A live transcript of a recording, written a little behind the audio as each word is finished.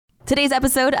Today's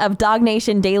episode of Dog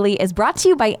Nation Daily is brought to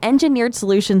you by Engineered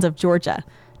Solutions of Georgia.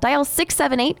 Dial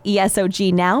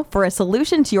 678-ESOG now for a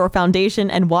solution to your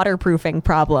foundation and waterproofing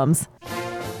problems.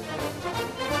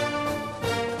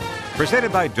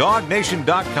 Presented by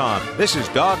DogNation.com. This is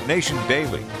Dog Nation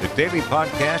Daily, the daily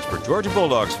podcast for Georgia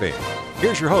Bulldogs fans.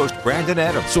 Here's your host, Brandon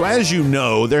Adams. So as you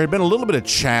know, there had been a little bit of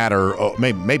chatter.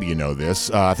 Maybe you know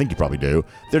this. I think you probably do.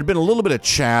 There had been a little bit of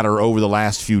chatter over the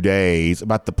last few days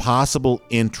about the possible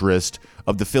interest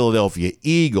of the Philadelphia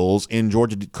Eagles in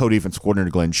Georgia co-defense coordinator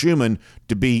Glenn Schumann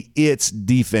to be its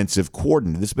defensive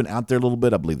coordinator. This has been out there a little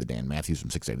bit. I believe that Dan Matthews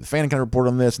from 680 The Fan kind of reported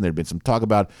on this, and there had been some talk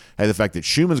about the fact that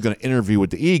Schumann's going to interview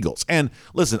with the Eagles. And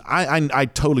listen, I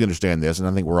totally understand this, and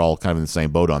I think we're all kind of in the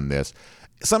same boat on this.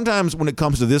 Sometimes when it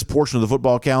comes to this portion of the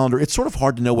football calendar, it's sort of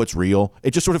hard to know what's real.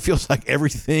 It just sort of feels like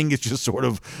everything is just sort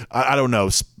of, I don't know,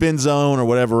 spin zone or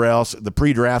whatever else. The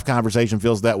pre-draft conversation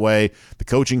feels that way. The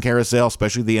coaching carousel,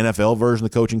 especially the NFL version of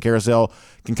the coaching carousel,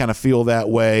 can kind of feel that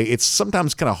way. It's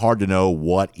sometimes kind of hard to know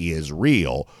what is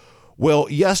real.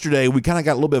 Well, yesterday we kind of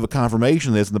got a little bit of a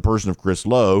confirmation of this in the person of Chris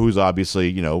Lowe, who's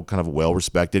obviously, kind of a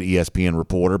well-respected ESPN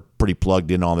reporter, pretty plugged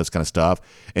in on this kind of stuff.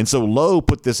 And so Lowe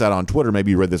put this out on Twitter,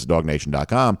 maybe you read this at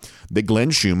DogNation.com, that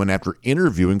Glenn Schumann, after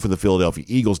interviewing for the Philadelphia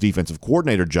Eagles defensive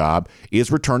coordinator job,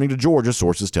 is returning to Georgia,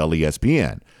 sources tell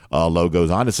ESPN. Lowe goes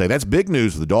on to say, that's big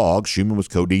news for the Dogs. Schumann was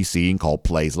co-DC and called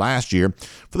plays last year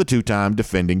for the two-time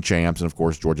defending champs, and of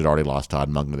course, Georgia had already lost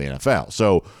Todd Monken to the NFL.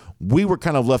 So we were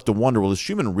kind of left to wonder, well, is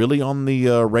Schumann really on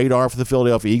the radar for the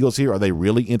Philadelphia Eagles here? Are they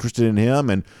really interested in him?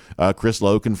 And Chris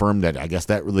Lowe confirmed that I guess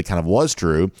that really kind of was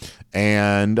true.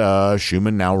 And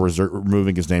Schumann now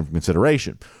removing his name from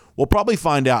consideration. We'll probably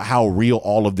find out how real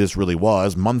all of this really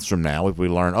was months from now if we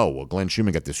learn, Glenn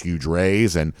Schumann got this huge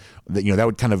raise, and that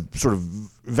would kind of sort of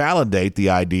validate the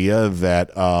idea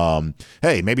that,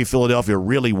 hey, maybe Philadelphia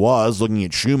really was looking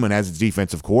at Schumann as its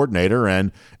defensive coordinator,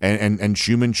 and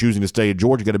Schumann choosing to stay at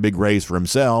Georgia got a big raise for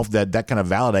himself. That kind of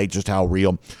validates just how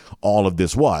real all of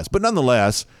this was. But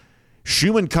nonetheless,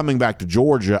 Schumann coming back to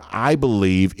Georgia, I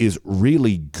believe, is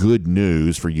really good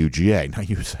news for UGA. Now,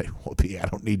 you say, well, B, I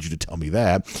don't need you to tell me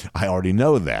that. I already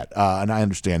know that, and I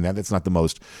understand that. That's not the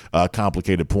most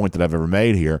complicated point that I've ever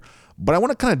made here. But I want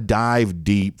to kind of dive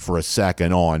deep for a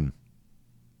second on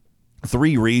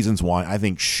three reasons why I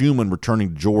think Schumann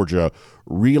returning to Georgia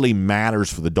really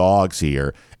matters for the Dogs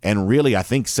here, and really I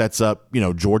think sets up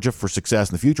Georgia for success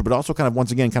in the future, but also kind of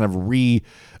once again kind of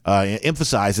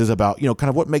emphasizes about kind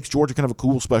of what makes Georgia kind of a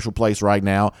cool special place right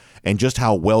now, and just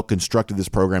how well constructed this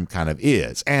program kind of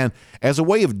is. And as a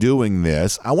way of doing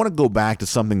this, I want to go back to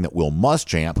something that Will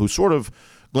Muschamp, who's sort of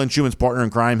Glenn Schumann's partner in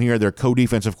crime here, they're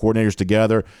co-defensive coordinators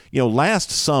together. Last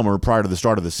summer, prior to the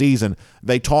start of the season,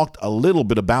 they talked a little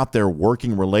bit about their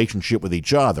working relationship with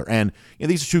each other. And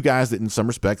these are two guys that in some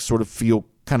respects sort of feel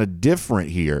kind of different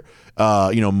here.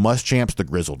 Muschamp's the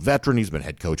grizzled veteran. He's been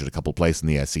head coach at a couple places in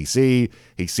the SEC.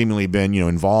 He's seemingly been,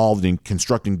 involved in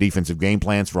constructing defensive game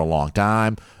plans for a long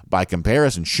time. By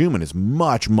comparison, Schumann is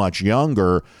much, much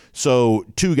younger. So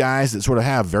two guys that sort of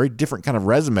have very different kind of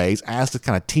resumes asked to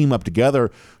kind of team up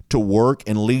together to work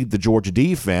and lead the Georgia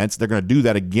defense. They're going to do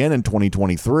that again in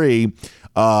 2023.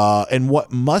 And what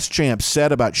Muschamp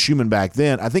said about Schumann back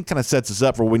then, I think kind of sets us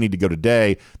up for where we need to go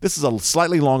today. This is a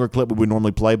slightly longer clip we would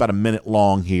normally play, about a minute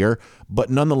long here. But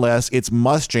nonetheless, it's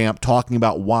Muschamp talking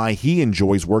about why he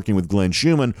enjoys working with Glenn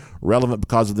Schumann, relevant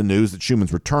because of the news that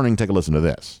Schumann's returning. Take a listen to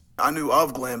this. I knew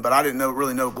of Glenn, but I didn't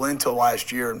really know Glenn till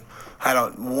last year, and had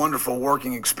a wonderful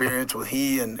working experience with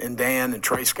he and Dan and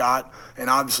Trey Scott,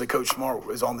 and obviously Coach Smart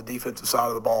is on the defensive side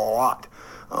of the ball a lot.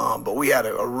 But we had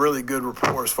a really good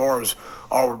rapport as far as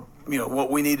our, what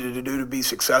we needed to do to be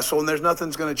successful, and there's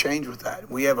nothing's going to change with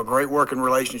that. We have a great working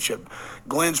relationship.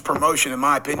 Glenn's promotion, in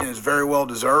my opinion, is very well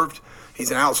deserved. He's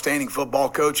an outstanding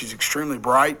football coach. He's extremely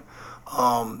bright.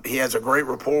 He has a great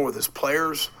rapport with his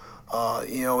players.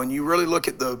 And you really look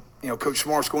at Coach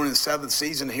Smart's going in the seventh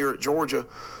season here at Georgia.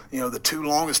 The two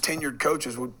longest tenured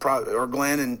coaches are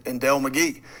Glenn and Dale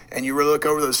McGee. And you really look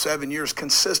over those 7 years,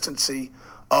 consistency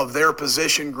of their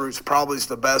position groups probably is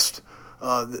the best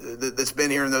that's been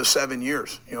here in those 7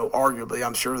 years. Arguably,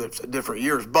 I'm sure there's different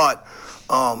years, but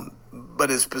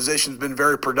his position's been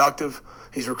very productive.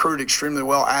 He's recruited extremely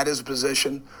well at his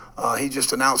position. He's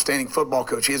just an outstanding football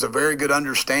coach. He has a very good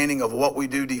understanding of what we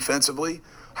do defensively,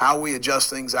 how we adjust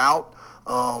things out,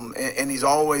 and he's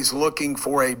always looking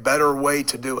for a better way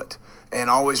to do it, and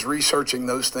always researching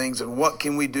those things and what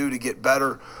can we do to get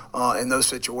better in those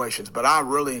situations. But I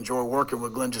really enjoy working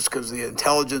with Glenn just because the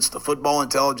intelligence, the football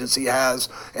intelligence he has,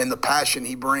 and the passion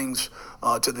he brings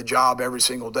to the job every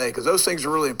single day, because those things are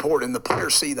really important, and the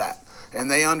players see that. and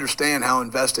they understand how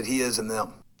invested he is in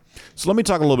them. So let me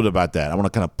talk a little bit about that. I want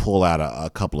to kind of pull out a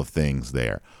couple of things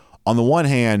there. On the one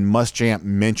hand, Muschamp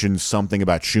mentioned something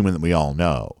about Schumann that we all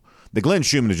know. That Glenn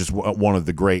Schumann is just one of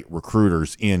the great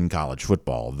recruiters in college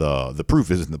football. The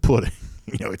proof is in the pudding.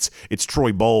 It's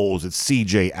Troy Bowles, it's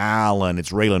C.J. Allen,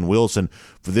 it's Raylan Wilson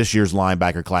for this year's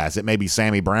linebacker class. It may be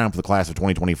Sammy Brown for the class of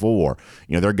 2024.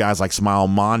 There are guys like Smile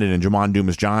Mondin and Jamon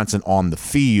Dumas-Johnson on the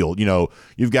field.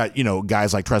 You've got,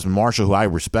 guys like Tresman Marshall, who I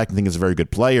respect and think is a very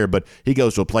good player, but he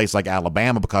goes to a place like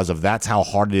Alabama because of that's how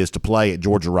hard it is to play at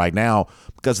Georgia right now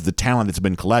because of the talent that's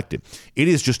been collected. It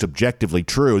is just objectively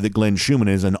true that Glenn Schumann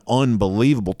is an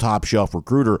unbelievable top-shelf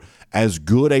recruiter, as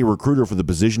good a recruiter for the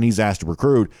position he's asked to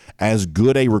recruit, as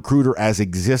good a recruiter as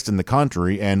exists in the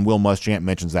country, and Will Muschamp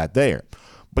mentions that there.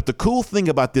 But the cool thing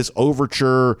about this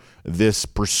overture, this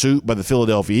pursuit by the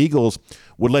Philadelphia Eagles,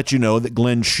 would let you know that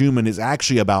Glenn Schumann is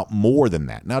actually about more than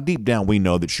that. Now, deep down, we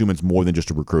know that Schumann's more than just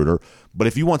a recruiter, but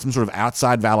if you want some sort of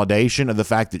outside validation of the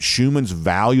fact that Schumann's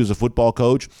value as a football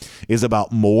coach is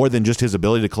about more than just his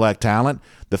ability to collect talent,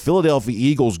 the Philadelphia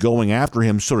Eagles going after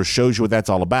him sort of shows you what that's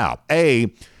all about.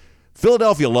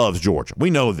 Philadelphia loves Georgia. We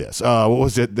know this. What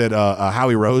was it that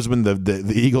Howie Roseman,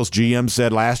 the Eagles GM,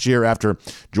 said last year after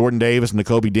Jordan Davis and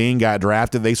Nakobe Dean got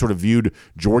drafted? They sort of viewed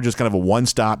Georgia as kind of a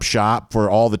one-stop shop for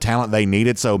all the talent they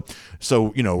needed. So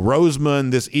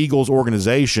Roseman, this Eagles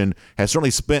organization, has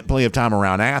certainly spent plenty of time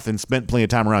around Athens, spent plenty of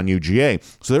time around UGA.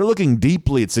 So they're looking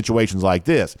deeply at situations like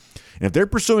this. And if they're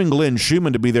pursuing Glenn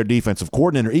Schumann to be their defensive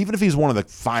coordinator, even if he's one of the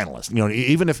finalists,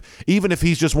 even if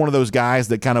he's just one of those guys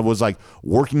that kind of was like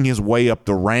working his way up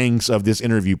the ranks of this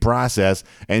interview process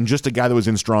and just a guy that was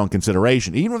in strong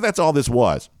consideration, even if that's all this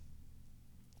was,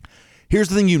 here's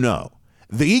the thing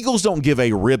the Eagles don't give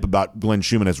a rip about Glenn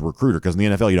Schumann as a recruiter because in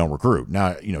the NFL you don't recruit.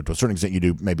 Now, to a certain extent you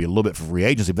do maybe a little bit for free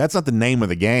agency, but that's not the name of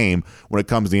the game when it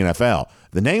comes to the NFL.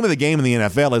 The name of the game in the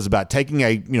NFL is about taking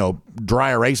a,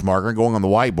 dry erase marker and going on the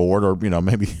whiteboard or,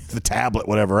 maybe the tablet,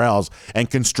 whatever else, and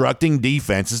constructing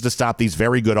defenses to stop these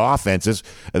very good offenses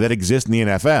that exist in the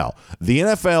NFL. The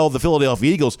NFL, the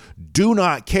Philadelphia Eagles, do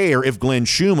not care if Glenn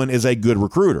Schumann is a good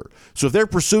recruiter. So if they're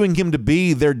pursuing him to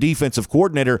be their defensive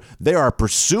coordinator, they are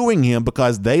pursuing him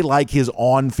because they like his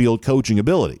on-field coaching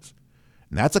abilities.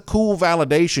 And that's a cool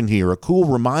validation here, a cool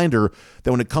reminder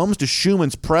that when it comes to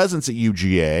Schumann's presence at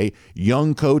UGA,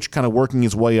 young coach kind of working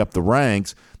his way up the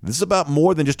ranks, this is about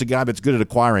more than just a guy that's good at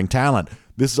acquiring talent.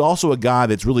 This is also a guy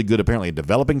that's really good apparently at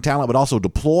developing talent, but also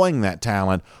deploying that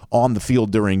talent on the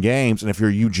field during games. And if you're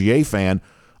a UGA fan,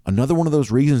 another one of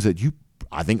those reasons that you,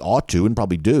 I think, ought to and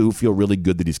probably do feel really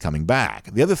good that he's coming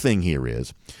back. The other thing here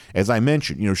is, as I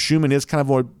mentioned, Schumann is kind of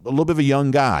a little bit of a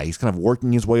young guy. He's kind of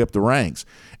working his way up the ranks.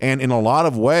 And in a lot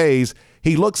of ways,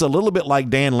 he looks a little bit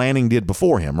like Dan Lanning did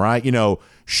before him, right?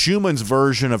 Schumann's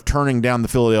version of turning down the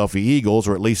Philadelphia Eagles,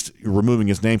 or at least removing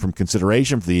his name from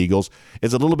consideration for the Eagles,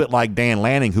 is a little bit like Dan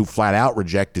Lanning, who flat out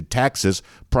rejected Texas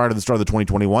prior to the start of the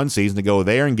 2021 season to go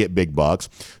there and get big bucks,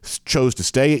 chose to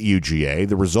stay at UGA.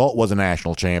 The result was a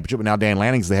national championship, but now Dan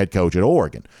Lanning's the head coach at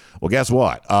Oregon. Well, guess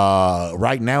what?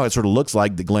 Right now it sort of looks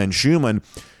like that Glenn Schumann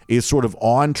is sort of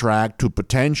on track to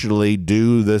potentially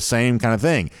do the same kind of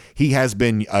thing. He has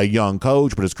been a young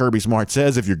coach, but as Kirby Smart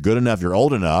says, if you're good enough, you're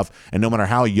old enough. And no matter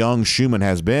how young Schumann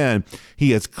has been,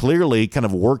 he has clearly kind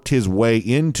of worked his way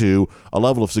into a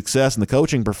level of success in the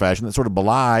coaching profession that sort of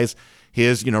belies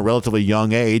his, relatively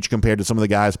young age compared to some of the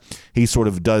guys he sort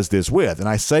of does this with. And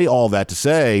I say all that to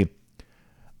say,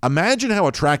 imagine how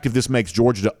attractive this makes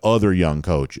Georgia to other young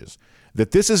coaches.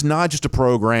 That this is not just a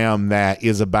program that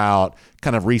is about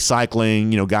kind of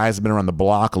recycling, guys have been around the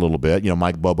block a little bit.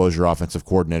 Mike Bobo's your offensive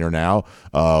coordinator now.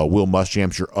 Will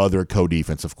Muschamp's your other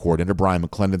co-defensive coordinator. Brian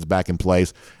McClendon's back in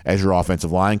place as your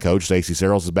offensive line coach. Stacey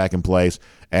Searles is back in place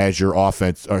as your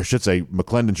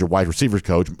McClendon's your wide receivers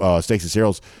coach. Stacey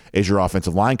Searles is your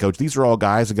offensive line coach. These are all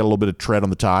guys that got a little bit of tread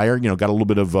on the tire, got a little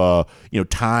bit of,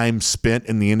 time spent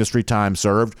in the industry, time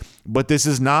served. But this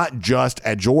is not just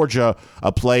at Georgia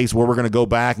a place where we're going to go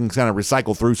back and kind of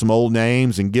recycle through some old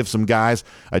names and give some guys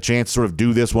a chance to sort of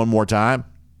do this one more time.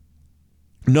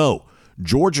 No,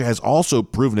 Georgia has also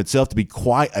proven itself to be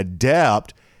quite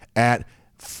adept at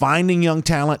finding young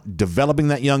talent, developing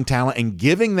that young talent, and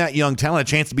giving that young talent a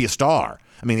chance to be a star.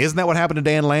 I mean, isn't that what happened to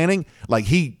Dan Lanning? Like,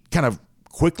 he kind of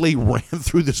quickly ran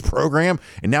through this program,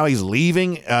 and now he's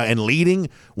leaving and leading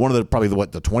one of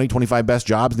the 20, 25 best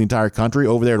jobs in the entire country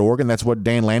over there at Oregon. That's what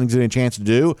Dan Lanning's getting a chance to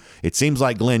do. It seems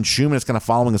like Glenn Schumann is kind of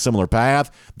following a similar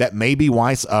path. That may be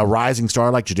why a rising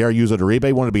star like Jadari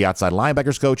Uzo-Doribe wanted to be outside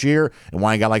linebackers coach here, and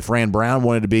why a guy like Fran Brown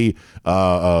wanted to be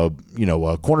a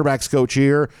cornerbacks coach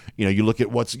here. You look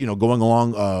at what's going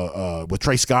along with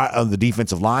Trey Scott on the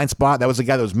defensive line spot. That was a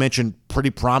guy that was mentioned pretty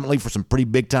prominently for some pretty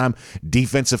big time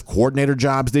defensive coordinator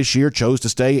jobs this year, chose to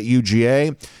stay at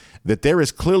UGA. That there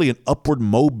is clearly an upward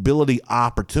mobility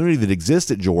opportunity that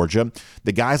exists at Georgia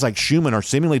that guys like Schumann are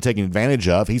seemingly taking advantage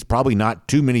of. He's probably not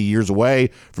too many years away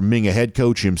from being a head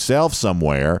coach himself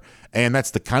somewhere, and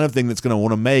that's the kind of thing that's going to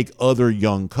want to make other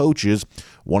young coaches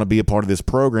want to be a part of this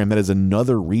program. That is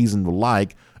another reason to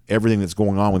like everything that's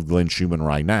going on with Glenn Schumann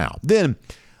right now. Then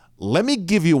let me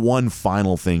give you one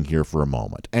final thing here for a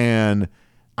moment, and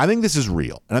I think this is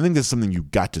real, and I think this is something you've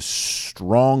got to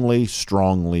strongly,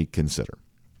 strongly consider.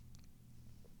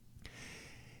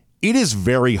 It is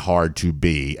very hard to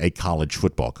be a college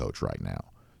football coach right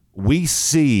now. We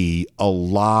see a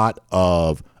lot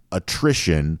of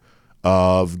attrition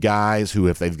of guys who,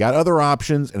 if they've got other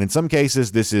options, and in some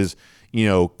cases this is,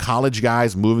 college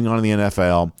guys moving on to the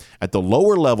NFL. At the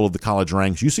lower level of the college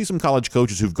ranks, you see some college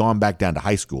coaches who've gone back down to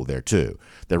high school there too.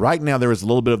 That right now there is a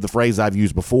little bit of the phrase I've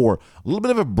used before, a little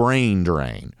bit of a brain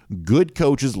drain. Good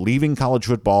coaches leaving college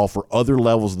football for other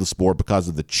levels of the sport because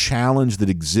of the challenge that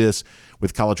exists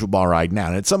with college football right now.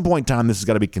 And at some point in time, this has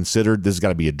got to be considered. This has got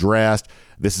to be addressed.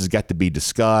 This has got to be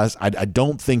discussed. I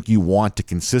don't think you want to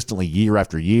consistently, year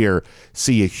after year,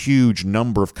 see a huge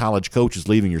number of college coaches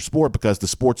leaving your sport, because the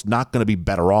sport's not going to be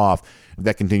better off if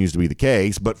that continues to be the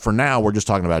case. But for now, we're just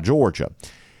talking about Georgia.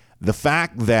 The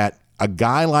fact that a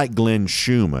guy like Glenn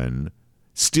Schumann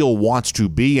still wants to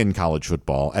be in college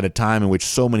football at a time in which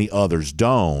so many others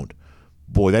don't,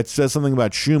 boy, that says something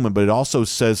about Schumann, but it also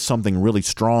says something really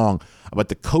strong about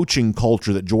the coaching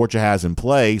culture that Georgia has in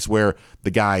place, where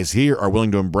the guys here are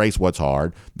willing to embrace what's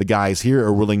hard. The guys here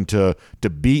are willing to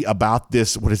be about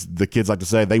this. What does the kids like to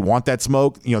say? They want that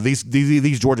smoke.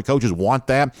 These Georgia coaches want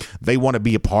that. They want to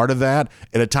be a part of that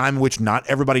at a time in which not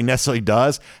everybody necessarily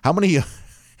does. How many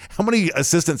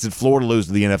assistants did Florida lose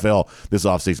to the NFL this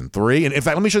offseason? 3. And in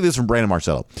fact, let me show you this from Brandon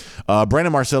Marcello.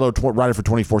 Brandon Marcello, writer for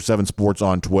 24/7 Sports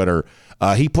on Twitter,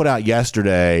 he put out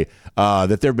yesterday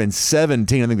that there have been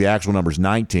 17, I think the actual number is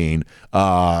 19.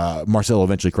 Marcello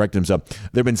eventually corrected himself.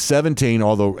 There have been 17,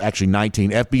 although actually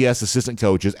 19, FBS assistant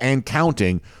coaches and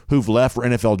counting who've left for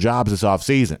NFL jobs this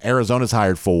offseason. Arizona's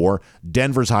hired 4,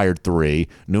 Denver's hired 3,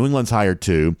 New England's hired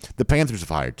 2, the Panthers have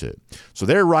hired 2. So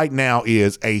there right now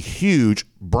is a huge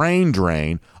brain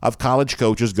drain of college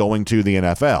coaches going to the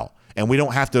NFL. And we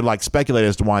don't have to speculate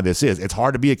as to why this is. It's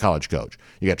hard to be a college coach.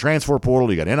 You got transfer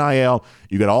portal, you got NIL,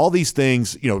 you got all these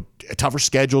things, tougher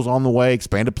schedules on the way,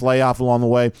 expanded playoff along the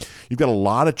way. You've got a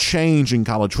lot of change in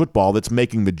college football that's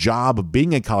making the job of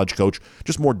being a college coach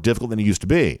just more difficult than it used to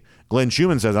be. Glenn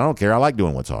Schumann says, I don't care. I like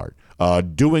doing what's hard.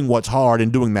 Doing what's hard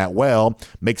and doing that well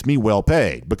makes me well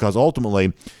paid, because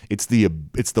ultimately it's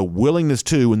the willingness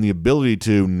to and the ability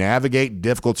to navigate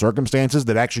difficult circumstances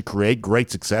that actually create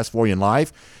great success for you in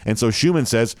life. And so Schumann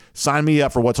says, sign me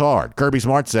up for what's hard. Kirby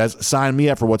Smart says, sign me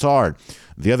up for what's hard.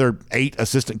 The other 8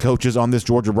 assistant coaches on this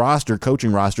Georgia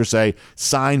coaching roster say,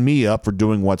 sign me up for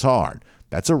doing what's hard.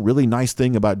 That's a really nice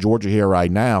thing about Georgia here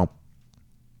right now.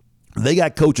 They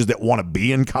got coaches that want to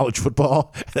be in college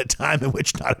football at a time in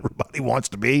which not everybody wants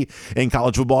to be in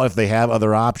college football if they have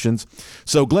other options.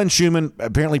 So Glenn Schumann,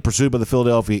 apparently pursued by the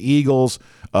Philadelphia Eagles.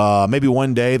 Maybe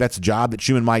one day that's a job that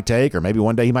Schumann might take, or maybe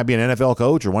one day he might be an NFL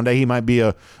coach, or one day he might be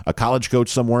a college coach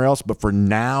somewhere else. But for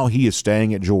now, he is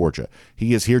staying at Georgia.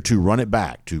 He is here to run it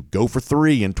back, to go for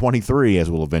 3 in 23,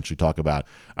 as we'll eventually talk about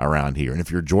around here. And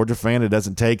if you're a Georgia fan, it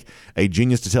doesn't take a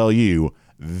genius to tell you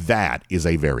that is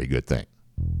a very good thing.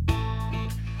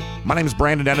 My name is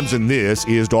Brandon Adams, and this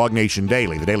is Dog Nation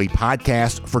Daily, the daily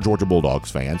podcast for Georgia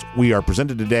Bulldogs fans. We are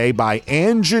presented today by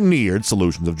Engineered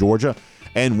Solutions of Georgia,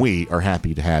 and we are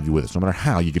happy to have you with us, no matter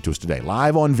how you get to us today.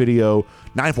 Live on video,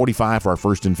 9:45 for our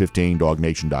First and 15,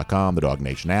 DogNation.com, the Dog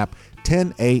Nation app,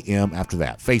 10 a.m. after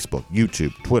that. Facebook,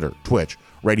 YouTube, Twitter, Twitch,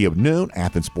 Radio Noon,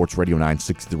 Athens Sports Radio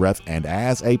 960 The Ref, and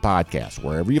as a podcast,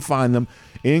 wherever you find them,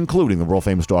 including the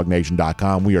world-famous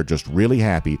DogNation.com. We are just really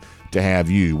happy to have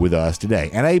you with us today.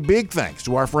 And a big thanks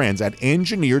to our friends at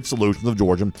Engineered Solutions of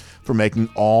Georgia for making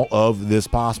all of this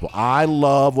possible. I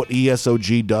love what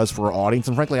ESOG does for our audience,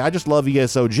 and frankly, I just love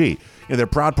ESOG. They're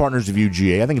proud partners of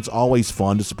UGA. I think it's always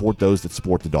fun to support those that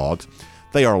support the dogs.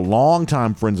 They are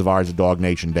longtime friends of ours at Dog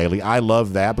Nation Daily. I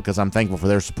love that because I'm thankful for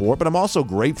their support, but I'm also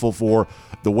grateful for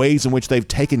the ways in which they've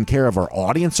taken care of our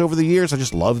audience over the years. I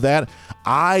just love that.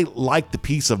 I like the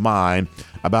peace of mind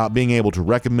about being able to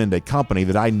recommend a company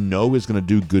that I know is going to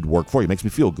do good work for you. It makes me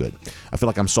feel good. I feel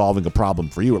like I'm solving a problem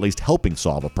for you, or at least helping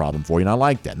solve a problem for you, and I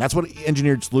like that. And that's what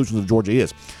Engineered Solutions of Georgia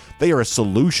is. They are a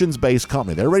solutions-based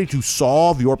company. They're ready to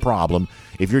solve your problem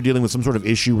if you're dealing with some sort of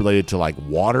issue related to like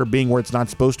water being where it's not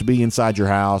supposed to be inside your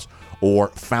house, or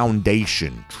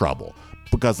foundation trouble.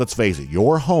 Because let's face it,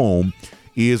 your home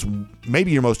is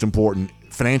maybe your most important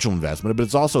financial investment, but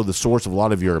it's also the source of a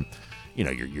lot of your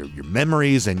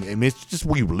memories, and it's just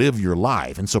where you live your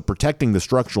life. And so protecting the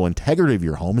structural integrity of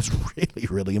your home is really,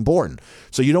 really important.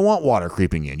 So you don't want water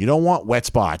creeping in. You don't want wet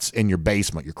spots in your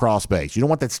basement, your crawl space. You don't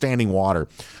want that standing water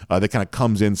that kind of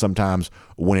comes in sometimes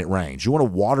when it rains. You want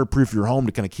to waterproof your home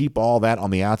to kind of keep all that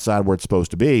on the outside where it's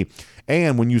supposed to be.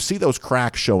 And when you see those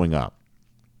cracks showing up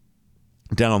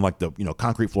down on like the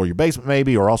concrete floor of your basement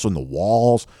maybe, or also in the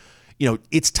walls,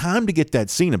 it's time to get that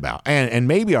seen about. And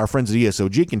maybe our friends at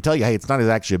ESOG can tell you, hey, it's not as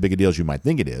actually a big a deal as you might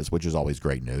think it is, which is always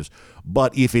great news.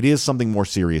 But if it is something more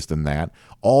serious than that,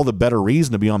 all the better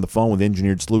reason to be on the phone with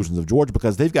Engineered Solutions of Georgia,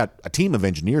 because they've got a team of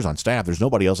engineers on staff. There's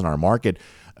nobody else in our market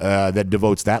that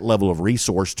devotes that level of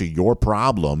resource to your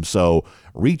problem. So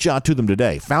reach out to them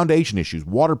today. Foundation issues,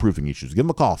 waterproofing issues. Give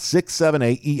them a call,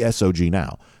 678-ESOG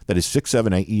now. That is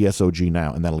 678-ESOG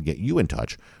now, and that'll get you in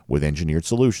touch with Engineered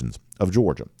Solutions of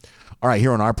Georgia. All right,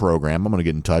 here on our program, I'm going to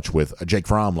get in touch with Jake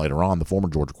Fromm later on, the former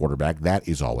Georgia quarterback. That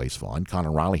is always fun.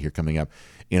 Connor Riley here coming up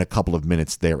in a couple of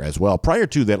minutes there as well. Prior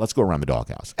to that, let's go around the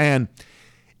doghouse. And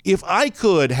if I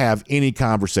could have any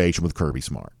conversation with Kirby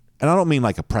Smart, and I don't mean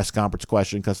like a press conference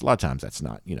question, because a lot of times that's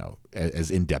not, as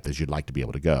in-depth as you'd like to be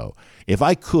able to go. If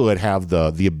I could have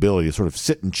the ability to sort of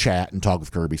sit and chat and talk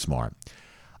with Kirby Smart,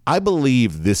 I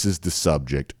believe this is the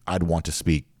subject I'd want to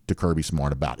speak to Kirby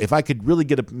Smart about. If I could really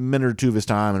get a minute or two of his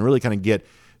time and really kind of get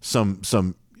some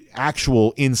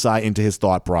actual insight into his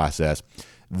thought process,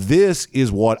 this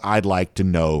is what I'd like to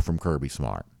know from Kirby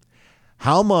Smart.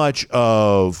 How much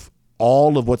of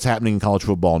all of what's happening in college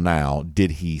football now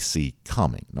did he see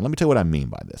coming? Now, let me tell you what I mean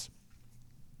by this.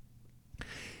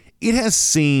 It has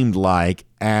seemed like,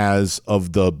 as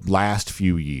of the last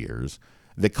few years,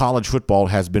 that college football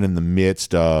has been in the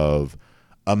midst of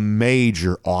a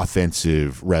major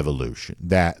offensive revolution,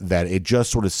 that it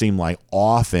just sort of seemed like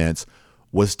offense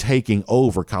was taking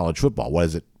over college football. What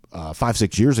is it,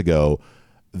 5-6 years ago,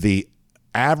 the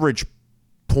average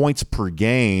points per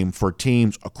game for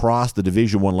teams across the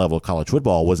Division I level of college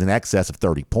football was in excess of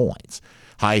 30 points.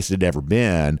 Highest it had ever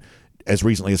been as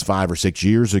recently as 5 or 6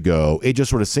 years ago. It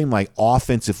just sort of seemed like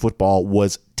offensive football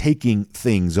was taking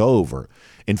things over.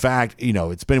 In fact,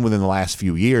 it's been within the last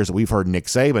few years that we've heard Nick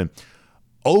Saban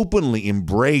openly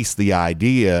embrace the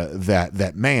idea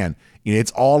that man,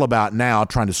 it's all about now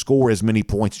trying to score as many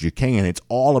points as you can. It's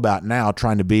all about now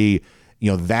trying to be,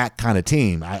 that kind of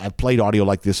team. I've played audio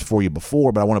like this for you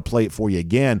before, but I want to play it for you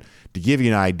again to give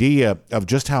you an idea of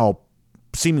just how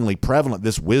seemingly prevalent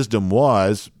this wisdom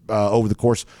was over the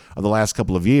course of the last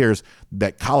couple of years,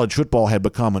 that college football had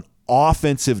become an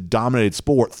offensive dominated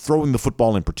sport, throwing the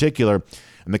football in particular,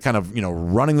 and the kind of,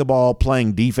 running the ball,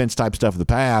 playing defense type stuff of the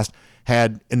past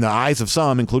had, in the eyes of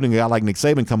some, including a guy like Nick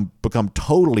Saban, become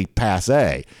totally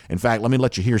passé. In fact, let me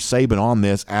let you hear Saban on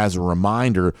this as a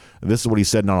reminder. This is what he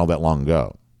said not all that long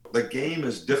ago. The game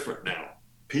is different now.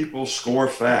 People score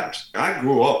fast. I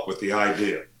grew up with the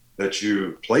idea that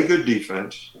you play good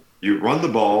defense, you run the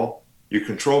ball, you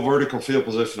control vertical field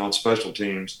position on special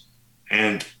teams,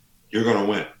 and you're going to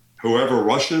win. Whoever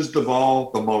rushes the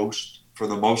ball the most for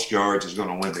the most yards is going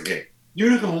to win the game. You're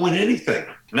not going to win anything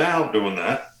now doing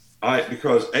that.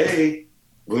 Because the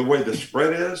way the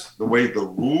spread is, the way the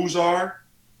rules are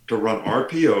to run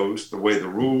RPOs, the way the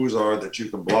rules are that you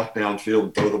can block downfield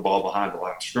and throw the ball behind the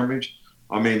line of scrimmage,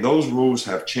 those rules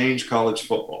have changed college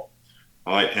football.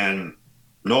 And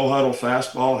no huddle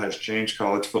fastball has changed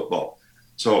college football.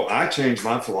 So I changed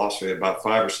my philosophy about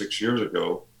 5 or 6 years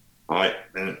ago.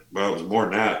 It was more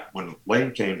than that. When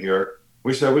Lane came here,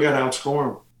 we said we got to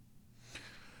outscore him.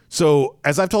 So,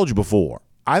 as I've told you before,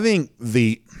 I think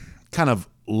the kind of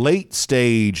late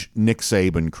stage Nick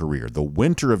Saban career, the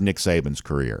winter of Nick Saban's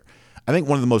career, I think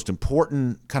one of the most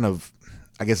important kind of,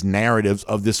 narratives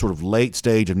of this sort of late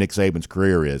stage of Nick Saban's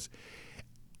career is,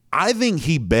 I think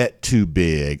he bet too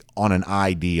big on an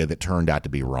idea that turned out to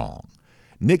be wrong.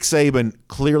 Nick Saban,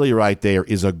 clearly right there,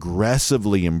 is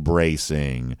aggressively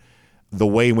embracing the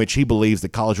way in which he believes that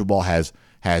college football has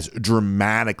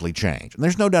dramatically changed. And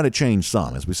there's no doubt it changed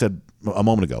some. As we said a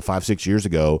moment ago, 5-6 years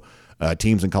ago,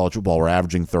 Teams in college football were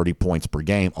averaging 30 points per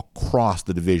game across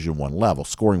the Division I level.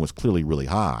 Scoring was clearly really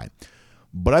high.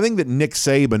 But I think that Nick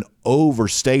Saban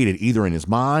overstated, either in his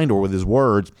mind or with his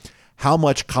words, how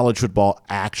much college football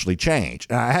actually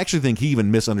changed. And I actually think he even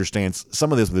misunderstands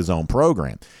some of this with his own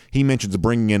program. He mentions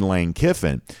bringing in Lane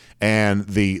Kiffin and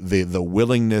the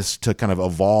willingness to kind of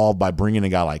evolve by bringing a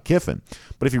guy like Kiffin.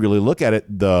 But if you really look at it,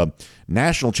 the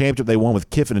national championship they won with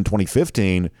Kiffin in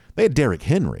 2015, they had Derrick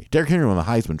Henry. Derrick Henry won the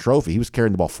Heisman Trophy. He was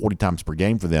carrying the ball 40 times per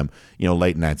game for them,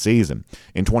 late in that season.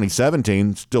 In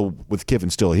 2017, still with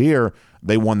Kiffin still here,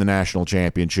 they won the national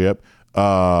championship.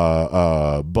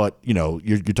 But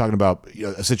you're talking about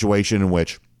a situation in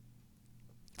which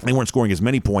they weren't scoring as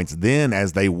many points then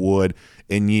as they would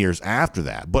in years after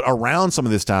that. But around some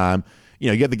of this time, you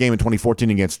had the game in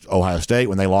 2014 against Ohio State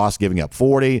when they lost, giving up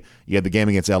 40. You had the game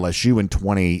against LSU in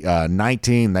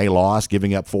 2019. They lost,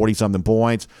 giving up 40-something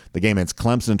points. The game against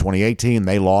Clemson in 2018,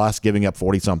 they lost, giving up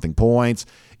 40-something points.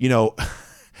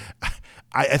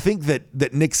 I think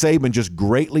that Nick Saban just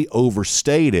greatly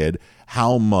overstated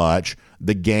how much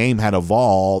the game had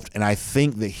evolved, and I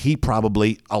think that he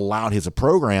probably allowed his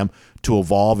program to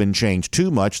evolve and change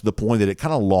too much to the point that it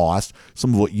kind of lost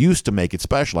some of what used to make it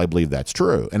special. I believe that's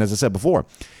true. And as I said before,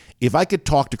 if I could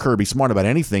talk to Kirby Smart about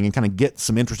anything and kind of get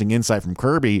some interesting insight from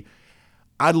Kirby,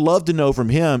 I'd love to know from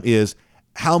him is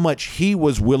how much he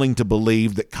was willing to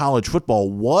believe that college football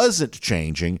wasn't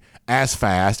changing as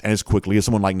fast and as quickly as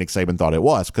someone like Nick Saban thought it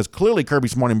was. Because clearly Kirby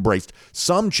Smart embraced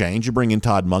some change. You bring in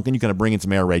Todd Monken, you kind of bring in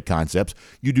some air raid concepts.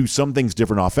 You do some things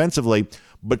different offensively.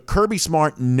 But Kirby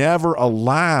Smart never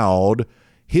allowed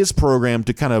his program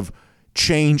to kind of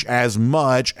change as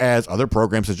much as other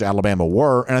programs such as Alabama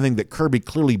were, and I think that Kirby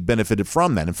clearly benefited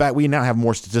from that. In fact, we now have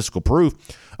more statistical proof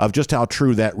of just how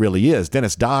true that really is.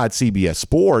 Dennis Dodd, CBS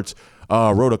Sports,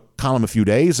 wrote a column a few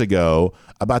days ago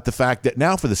about the fact that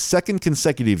now for the second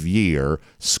consecutive year,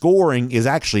 scoring is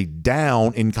actually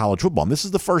down in college football. And this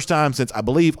is the first time since, I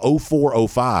believe,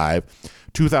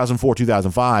 2004,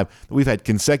 2005, that we've had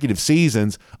consecutive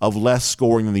seasons of less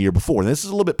scoring than the year before. And this is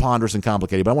a little bit ponderous and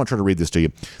complicated, but I want to try to read this to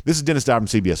you. This is Dennis Dodd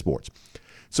from CBS Sports.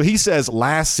 So he says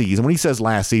last season, when he says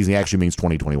last season, he actually means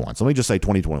 2021. So let me just say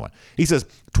 2021. He says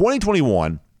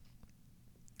 2021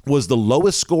 was the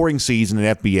lowest scoring season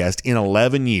in FBS in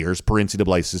 11 years per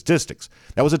NCAA statistics.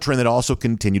 That was a trend that also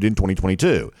continued in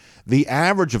 2022. The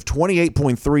average of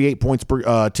 28.38 points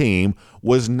per team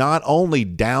was not only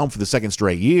down for the second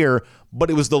straight year, but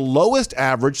it was the lowest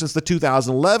average since the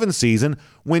 2011 season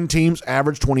when teams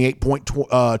averaged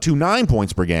 28.29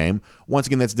 points per game. Once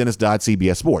again, that's Dennis Dodd,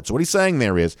 CBS Sports. So what he's saying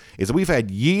there is that we've had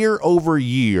year over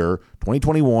year,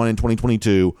 2021 and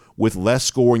 2022, with less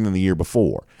scoring than the year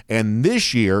before. And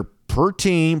this year, per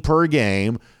team, per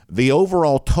game, the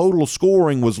overall total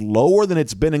scoring was lower than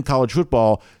it's been in college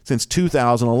football since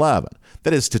 2011.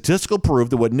 That is statistical proof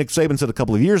that what Nick Saban said a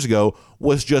couple of years ago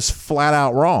was just flat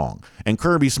out wrong. And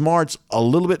Kirby Smart's a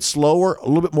little bit slower, a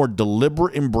little bit more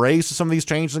deliberate embrace of some of these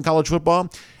changes in college football.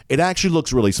 It actually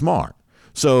looks really smart.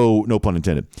 So, no pun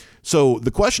intended. So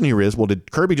the question here is, well,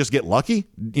 did Kirby just get lucky?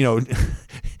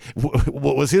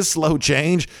 Was his slow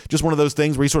change just one of those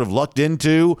things where he sort of lucked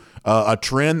into a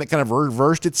trend that kind of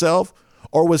reversed itself?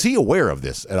 Or was he aware of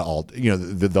this at all,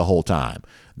 the whole time?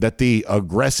 That the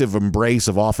aggressive embrace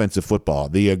of offensive football,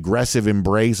 the aggressive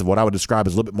embrace of what I would describe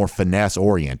as a little bit more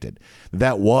finesse-oriented,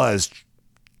 that was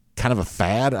kind of a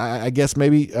fad, I guess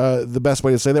maybe the best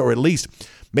way to say that, or at least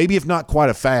maybe if not quite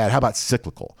a fad, how about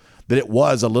cyclical? That it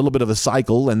was a little bit of a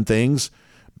cycle and things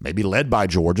maybe led by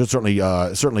Georgia. Certainly,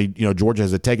 Georgia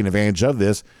has taken advantage of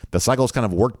this. The cycle's kind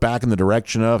of worked back in the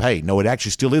direction of, hey, no, it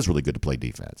actually still is really good to play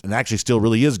defense. And it actually still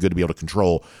really is good to be able to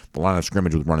control the line of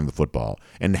scrimmage with running the football.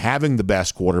 And having the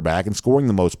best quarterback and scoring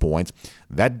the most points,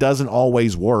 that doesn't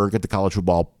always work at the college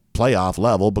football playoff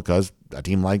level because a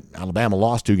team like Alabama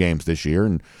lost 2 games this year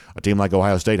and a team like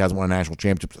Ohio State hasn't won a national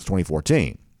championship since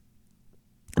 2014.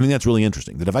 I think that's really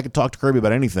interesting. That if I could talk to Kirby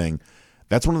about anything,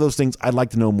 that's one of those things I'd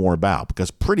like to know more about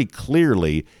because pretty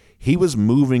clearly he was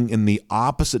moving in the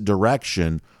opposite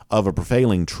direction of a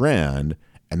prevailing trend,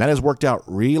 and that has worked out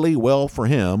really well for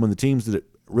him and the teams that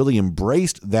really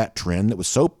embraced that trend that was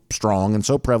so strong and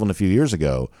so prevalent a few years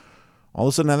ago. All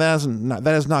of a sudden, that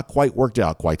has not quite worked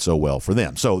out quite so well for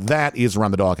them. So that is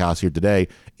Around the Doghouse here today.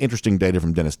 Interesting data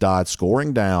from Dennis Dodd,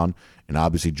 scoring down, and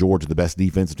obviously Georgia, the best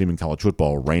defensive team in college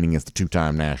football, reigning as the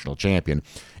 2-time national champion.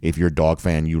 If you're a Dog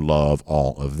fan, you love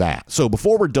all of that. So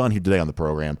before we're done here today on the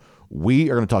program,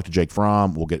 we are going to talk to Jake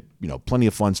Fromm. We'll get plenty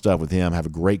of fun stuff with him, have a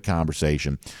great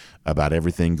conversation about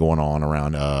everything going on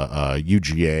around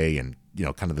UGA and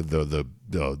kind of the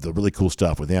really cool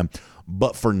stuff with him.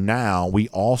 But for now, we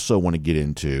also want to get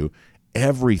into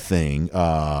everything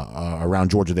around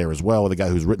Georgia there as well, with a guy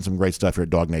who's written some great stuff here at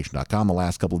DogNation.com the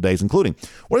last couple of days, including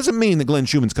what does it mean that Glenn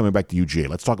Schumann's coming back to UGA?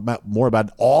 Let's talk more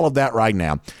about all of that right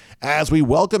now as we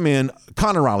welcome in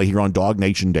Connor Riley here on Dog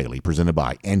Nation Daily, presented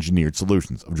by Engineered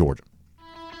Solutions of Georgia.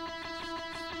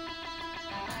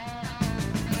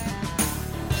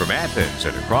 From Athens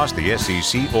and across the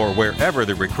SEC or wherever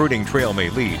the recruiting trail may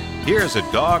lead, here's a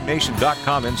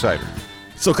DogNation.com insider.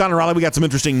 So, Connor Riley, we got some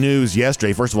interesting news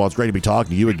yesterday. First of all, it's great to be talking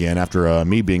to you again after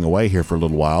me being away here for a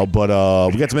little while. But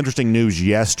we got some interesting news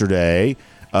yesterday.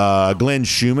 Glenn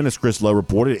Schumann, as Chris Lowe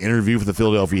reported, interviewed for the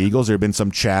Philadelphia Eagles. There had been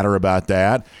some chatter about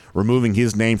that, removing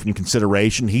his name from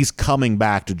consideration. He's coming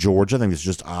back to Georgia. I think it's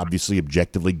just obviously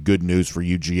objectively good news for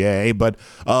UGA. But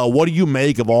what do you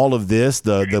make of all of this,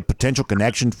 the potential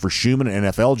connection for Schumann, an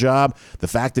NFL job, the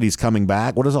fact that he's coming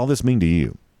back? What does all this mean to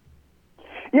you?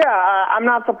 Yeah, I'm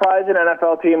not surprised an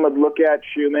NFL team would look at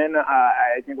Schumann.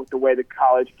 I think with the way the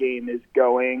college game is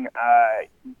going,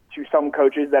 to some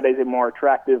coaches that is a more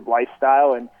attractive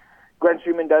lifestyle. And Glenn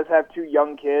Schumann does have 2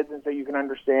 young kids, and so you can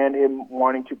understand him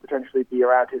wanting to potentially be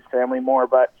around his family more.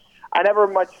 But I never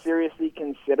much seriously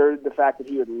considered the fact that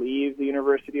he would leave the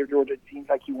University of Georgia. It seems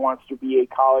like he wants to be a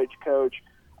college coach.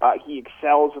 He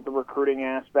excels at the recruiting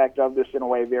aspect of this in a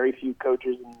way very few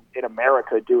coaches in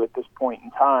America do at this point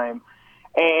in time.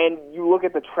 And you look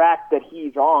at the track that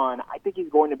he's on, I think he's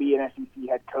going to be an SEC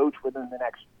head coach within the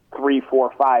next 3,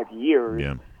 4, 5 years.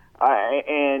 Yeah.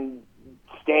 And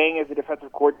staying as a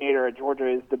defensive coordinator at Georgia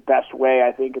is the best way,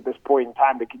 I think, at this point in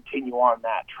time to continue on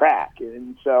that track.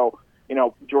 And so,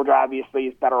 Georgia obviously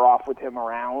is better off with him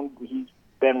around. He's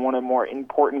been one of the more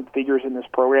important figures in this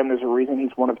program. There's a reason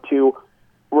he's one of 2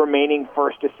 remaining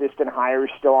first assistant hires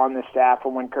still on the staff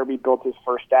from when Kirby built his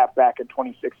first staff back in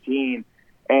 2016.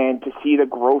 And to see the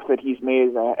growth that he's made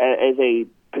as a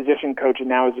position coach and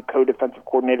now as a co-defensive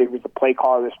coordinator, who was the play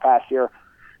caller this past year,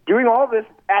 doing all of this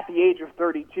at the age of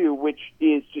 32, which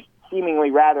is just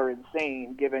seemingly rather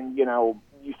insane given,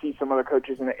 you see some other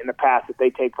coaches in the past that they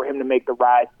take for him to make the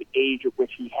rise to the age at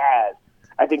which he has,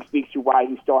 I think speaks to why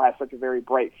he still has such a very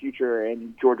bright future,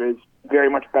 and Georgia is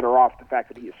very much better off the fact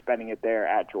that he is spending it there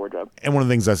at Georgia. And one of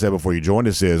the things I said before you joined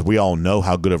us is we all know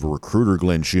how good of a recruiter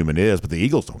Glenn Schumann is, but the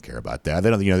Eagles don't care about that.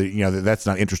 They don't, that's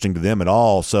not interesting to them at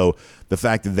all. So the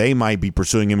fact that they might be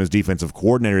pursuing him as defensive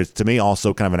coordinator is, to me,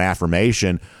 also kind of an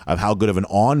affirmation of how good of an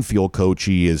on-field coach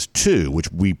he is too,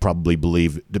 which we probably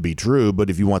believe to be true.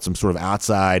 But if you want some sort of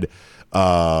outside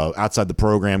the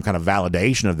program kind of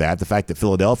validation of that, the fact that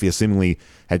Philadelphia seemingly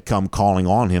had come calling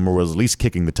on him or was at least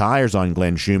kicking the tires on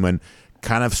Glenn Schumann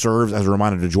kind of serves as a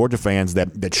reminder to Georgia fans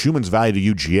that Schumann's value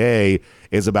to UGA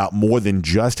is about more than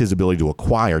just his ability to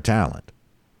acquire talent.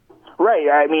 Right.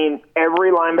 I mean,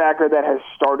 every linebacker that has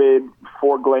started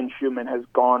for Glenn Schumann has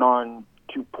gone on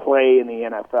to play in the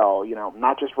NFL.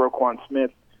 Not just Roquan Smith,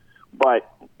 but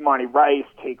Monty Rice,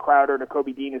 Tate Crowder,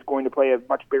 Nakobe Dean is going to play a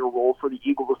much bigger role for the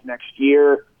Eagles next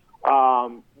year.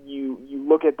 You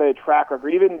look at the track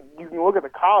record, even you can look at the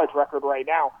college record right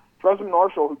now. Trezmen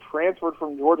Marshall, who transferred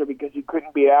from Georgia because he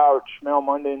couldn't be out, Shmuel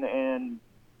Munden and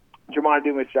Jamon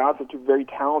Dumas-Johnson, 2 very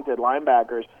talented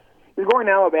linebackers, is going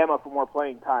to Alabama for more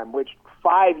playing time, which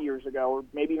 5 years ago, or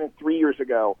maybe even 3 years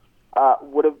ago,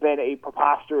 would have been a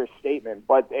preposterous statement.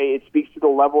 But it speaks to the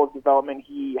level of development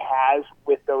he has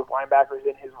with those linebackers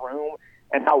in his room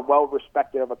and how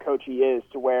well-respected of a coach he is,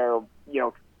 to where,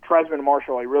 Trezmen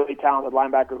Marshall, a really talented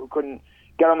linebacker who couldn't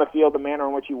get on the field the manner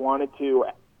in which he wanted to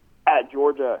at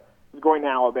Georgia, is going to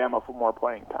Alabama for more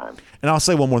playing time. And I'll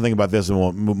say one more thing about this, and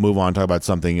we'll move on and talk about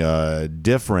something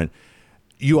different.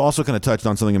 You also kind of touched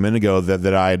on something a minute ago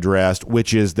that I addressed,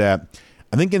 which is that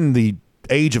I think in the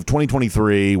age of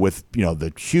 2023, with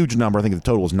the huge number, I think the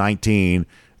total is 19,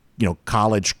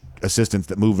 college assistants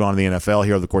that moved on to the NFL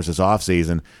here over the course of this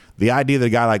offseason, the idea that a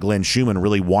guy like Glenn Schumann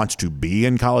really wants to be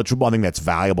in college football, I think that's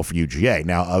valuable for UGA.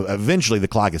 Now, eventually the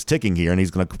clock is ticking here, and he's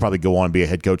going to probably go on and be a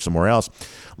head coach somewhere else,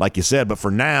 like you said. But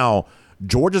for now,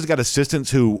 Georgia's got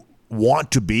assistants who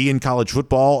want to be in college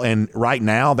football, and right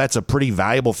now that's a pretty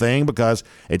valuable thing, because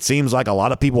it seems like a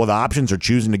lot of people with options are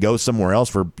choosing to go somewhere else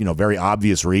for very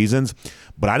obvious reasons.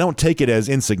 But I don't take it as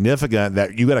insignificant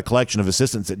that you got a collection of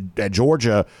assistants at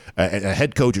Georgia, a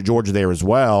head coach at Georgia there as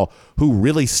well, who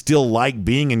really still like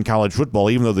being in college football,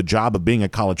 even though the job of being a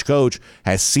college coach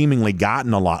has seemingly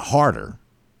gotten a lot harder.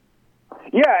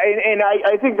 Yeah, and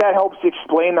I think that helps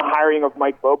explain the hiring of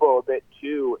Mike Bobo a bit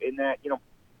too, in that,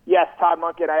 yes, Todd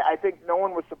Munkett, I think no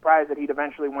one was surprised that he'd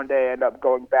eventually one day end up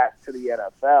going back to the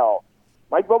NFL.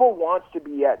 Mike Bobo wants to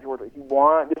be at Georgia.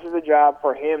 This is a job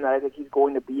for him that I think he's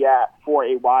going to be at for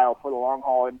a while, for the long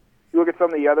haul. And You look at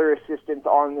some of the other assistants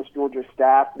on this Georgia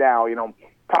staff now,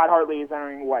 Todd Hartley is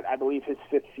entering I believe his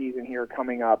 5th season here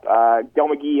coming up. Del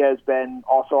McGee has been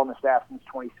also on the staff since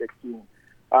 2016.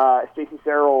 Stacey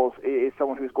Searles is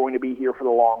someone who's going to be here for the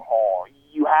long haul.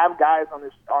 You have guys on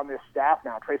this staff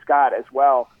now, Trey Scott as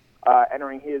well,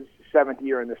 entering his 7th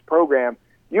year in this program.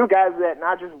 You have guys that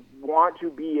not just want to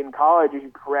be in college, as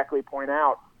you correctly point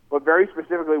out, but very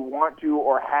specifically want to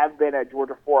or have been at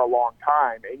Georgia for a long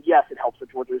time. And yes, it helps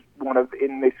that Georgia is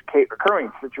in this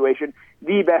current situation,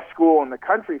 the best school in the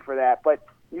country for that. But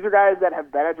these are guys that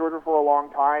have been at Georgia for a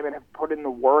long time and have put in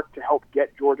the work to help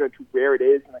get Georgia to where it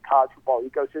is in the college football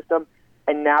ecosystem.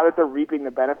 And now that they're reaping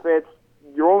the benefits,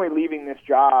 you're only leaving this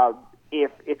job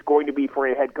if it's going to be for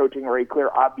a head coaching or a clear,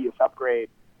 obvious upgrade.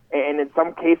 And in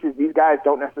some cases, these guys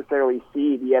don't necessarily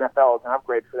see the NFL as an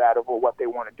upgrade for that over what they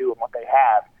want to do and what they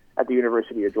have at the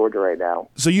University of Georgia right now.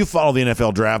 So you follow the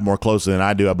NFL draft more closely than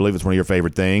I do. I believe it's one of your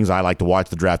favorite things. I like to watch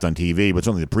the draft on TV, but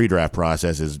certainly the pre-draft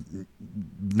process is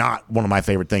not one of my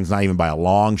favorite things, not even by a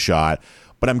long shot.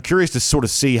 But I'm curious to sort of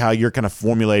see how you're kind of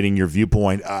formulating your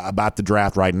viewpoint about the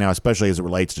draft right now, especially as it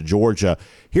relates to Georgia.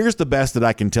 Here's the best that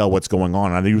I can tell what's going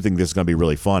on. I do think this is going to be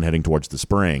really fun heading towards the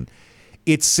spring.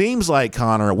 It seems like,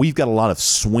 Connor, we've got a lot of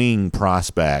swing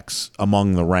prospects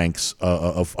among the ranks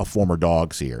of former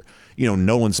Dogs here.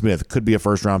 Nolan Smith could be a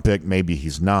first-round pick. Maybe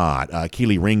he's not.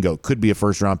 Keely Ringo could be a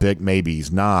first-round pick. Maybe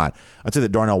he's not. I'd say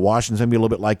that Darnell Washington's going to be a little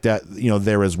bit like that,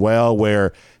 there as well,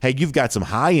 where, hey, you've got some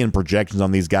high-end projections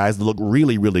on these guys that look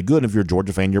really, really good. If you're a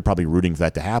Georgia fan, you're probably rooting for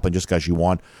that to happen just because you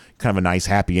want kind of a nice,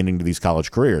 happy ending to these college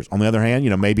careers. On the other hand,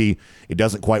 maybe it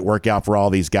doesn't quite work out for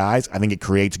all these guys. I think it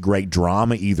creates great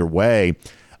drama either way.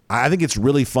 I think it's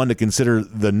really fun to consider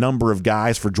the number of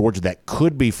guys for Georgia that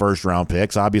could be first-round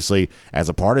picks. Obviously, as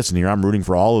a partisan here, I'm rooting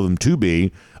for all of them to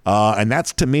be. And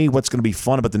that's, to me, what's going to be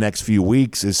fun about the next few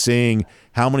weeks is seeing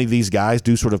how many of these guys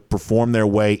do sort of perform their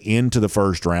way into the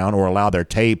first round or allow their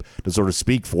tape to sort of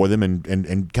speak for them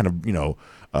and kind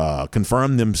of,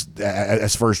 confirm them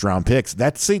as first-round picks.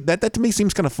 That to me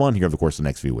seems kind of fun here over the course of the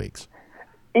next few weeks.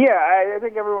 Yeah, I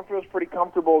think everyone feels pretty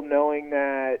comfortable knowing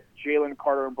that Jalen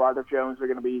Carter and Broderick Jones are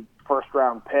going to be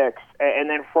first-round picks. And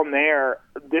then from there,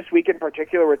 this week in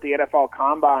particular with the NFL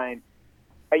Combine,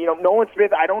 Nolan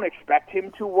Smith, I don't expect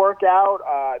him to work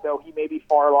out, though he may be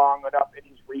far along enough in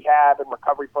his rehab and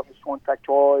recovery from his torn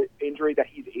pectoral injury that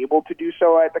he's able to do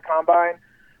so at the Combine.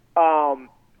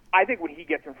 I think when he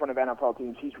gets in front of NFL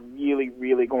teams, he's really,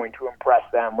 really going to impress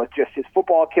them with just his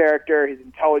football character, his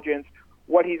intelligence,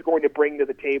 what he's going to bring to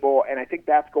the table, and I think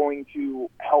that's going to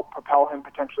help propel him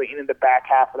potentially into the back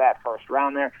half of that first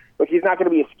round there. Look, he's not going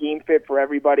to be a scheme fit for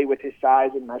everybody with his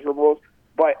size and measurables,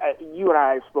 but you and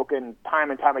I have spoken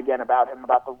time and time again about him,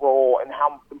 about the role and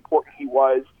how important he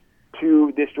was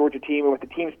to this Georgia team. And with the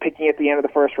teams picking at the end of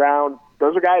the first round,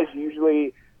 those are guys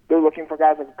usually they're looking for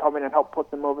guys that can come in and help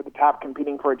put them over the top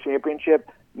competing for a championship.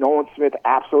 Nolan Smith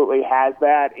absolutely has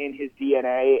that in his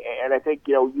DNA. And I think,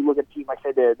 you look at a team like,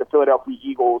 say, the Philadelphia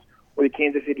Eagles or the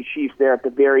Kansas City Chiefs there at the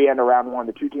very end of round one,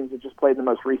 the two teams that just played the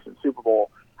most recent Super Bowl.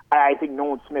 I think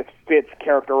Nolan Smith fits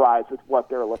characterized with what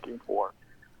they're looking for.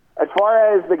 As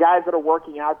far as the guys that are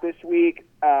working out this week,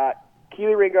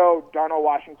 Keely Ringo, Darnell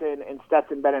Washington, and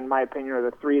Stetson Bennett, in my opinion,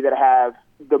 are the three that have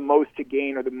the most to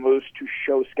gain or the most to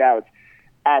show scouts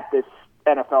at this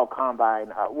NFL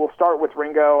Combine. We'll start with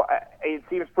Ringo. It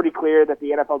seems pretty clear that the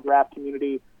NFL draft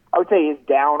community, I would say, is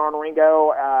down on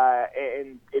Ringo,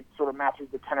 and it sort of matches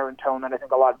the tenor and tone that I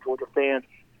think a lot of Georgia fans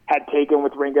had taken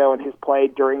with Ringo and his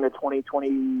play during the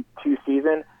 2022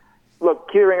 season.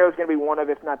 Look, Keely Ringo is going to be one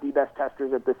of, if not the best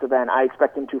testers at this event. I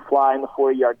expect him to fly in the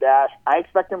 40-yard dash. I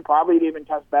expect him probably to even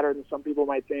test better than some people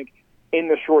might think in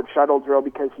the short shuttle drill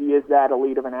because he is that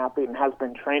elite of an athlete and has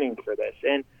been training for this.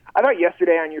 And I thought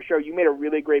yesterday on your show you made a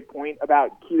really great point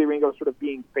about Keely Ringo sort of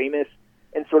being famous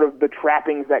and sort of the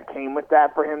trappings that came with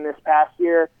that for him this past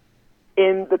year.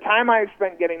 In the time I've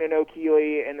spent getting to know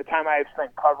Keely and the time I've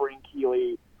spent covering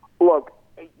Keely, look,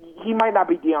 he might not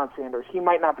be Deion Sanders, he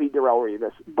might not be Darrelle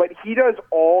Revis, but he does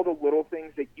all the little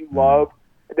things that you love,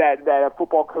 that a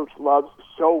football coach loves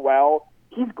so well.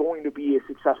 He's going to be a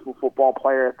successful football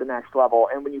player at the next level.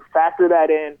 And when you factor that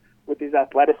in with his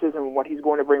athleticism and what he's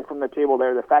going to bring from the table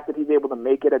there, the fact that he's able to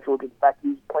make it at Georgia, the fact that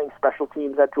he's playing special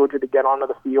teams at Georgia to get onto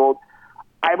the field,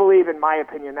 I believe, in my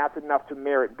opinion, that's enough to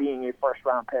merit being a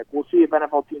first-round pick. We'll see if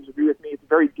NFL teams agree with me. It's a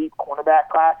very deep cornerback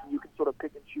class, and you can sort of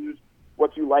pick and choose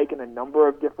what you like in a number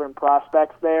of different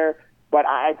prospects there. But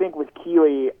I think with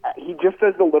Keely, he just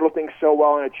does the little things so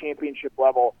well on a championship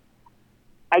level.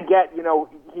 I get,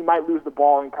 he might lose the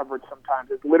ball in coverage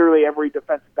sometimes. It's literally every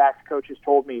defensive backs coach has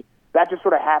told me that just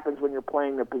sort of happens when you're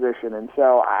playing the position. And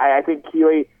so I think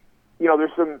Keeley,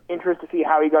 there's some interest to see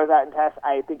how he goes out and tests.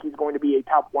 I think he's going to be a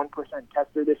top 1%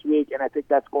 tester this week, and I think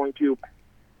that's going to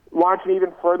launch an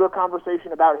even further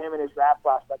conversation about him and his draft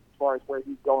prospects as far as where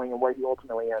he's going and where he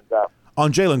ultimately ends up.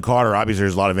 On Jalen Carter, obviously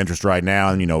there's a lot of interest right now,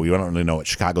 and we don't really know what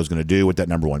Chicago's going to do with that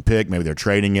number 1 pick. Maybe they're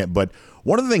trading it, but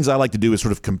one of the things I like to do is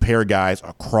sort of compare guys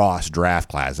across draft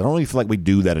class. I don't really feel like we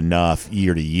do that enough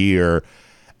year to year.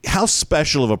 How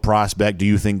special of a prospect do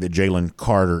you think that Jalen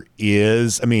Carter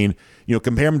is? I mean,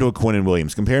 compare him to a Quinnen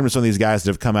Williams, compare him to some of these guys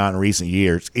that have come out in recent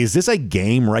years. Is this a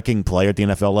game-wrecking player at the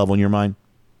NFL level in your mind?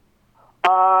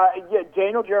 Yeah,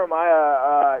 Daniel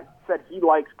Jeremiah said he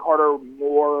likes Carter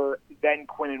more than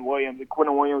Quinnen Williams. And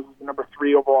Quinnen Williams was the number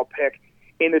 3 overall pick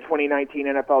in the 2019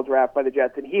 NFL draft by the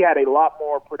Jets, and he had a lot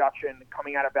more production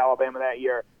coming out of Alabama that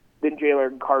year than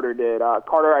Jalen Carter did.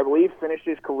 Carter, I believe, finished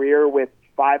his career with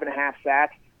 5.5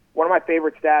 sacks. One of my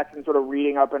favorite stats in sort of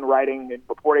reading up and writing and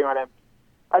reporting on him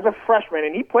as a freshman,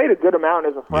 and he played a good amount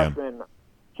as a freshman. Yeah.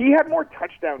 He had more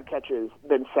touchdown catches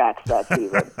than sacks that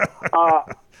season.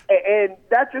 And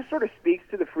that just sort of speaks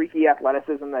to the freaky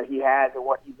athleticism that he has and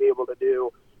what he's able to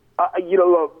do.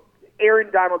 Look,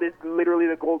 Aaron Donald is literally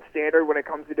the gold standard when it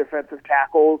comes to defensive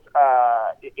tackles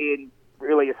in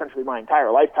really essentially my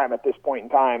entire lifetime at this point in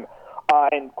time.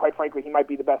 And quite frankly, he might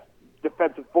be the best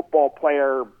defensive football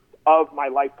player of my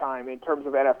lifetime in terms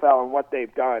of NFL and what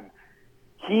they've done.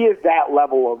 He is that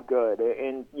level of good.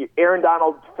 And Aaron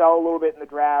Donald fell a little bit in the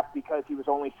draft because he was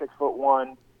only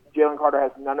 6'1". Jalen Carter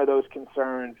has none of those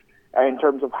concerns in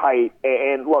terms of height.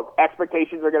 And look,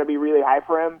 expectations are going to be really high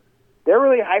for him. They're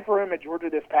really high for him at Georgia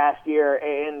this past year.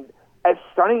 And as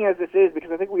stunning as this is, because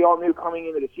I think we all knew coming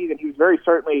into the season, he was very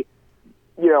certainly,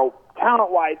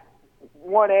 talent-wise,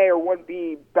 1A or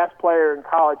 1B best player in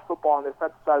college football on the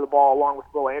defensive side of the ball, along with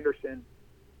Will Anderson.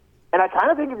 And I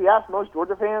kind of think if you ask most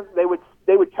Georgia fans, they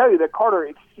would tell you that Carter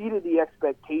exceeded the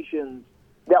expectations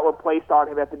that were placed on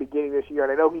him at the beginning of this year.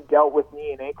 And I know he dealt with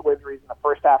knee and ankle injuries in the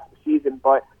first half of the season,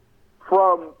 but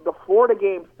from the Florida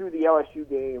games through the LSU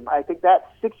game, I think that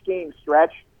 6-game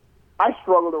stretch, I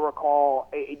struggle to recall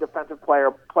a defensive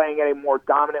player playing at a more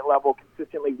dominant level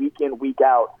consistently week in, week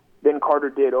out than Carter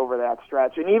did over that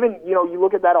stretch. And even, you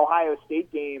look at that Ohio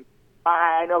State game,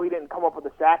 I know he didn't come up with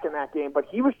a sack in that game, but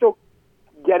he was still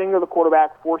getting to the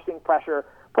quarterback, forcing pressure,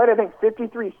 played, I think,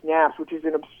 53 snaps, which is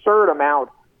an absurd amount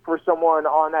for someone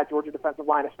on that Georgia defensive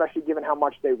line, especially given how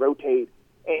much they rotate.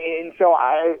 And so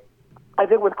I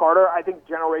think with Carter, I think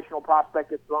generational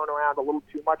prospect is thrown around a little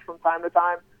too much from time to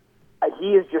time.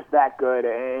 He is just that good,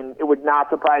 and it would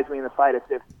not surprise me in the slightest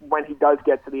if when he does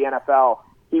get to the NFL,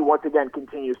 he once again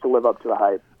continues to live up to the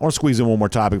hype. I want to squeeze in one more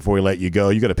topic before we let you go.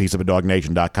 You got a piece of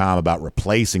DogNation.com about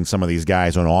replacing some of these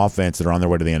guys on offense that are on their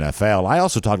way to the NFL. I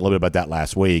also talked a little bit about that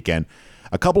last week, and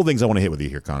a couple of things I want to hit with you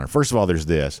here, Connor. First of all, there's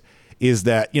this, is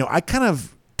that, I kind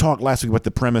of talked last week about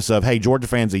the premise of, hey, Georgia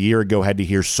fans a year ago had to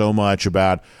hear so much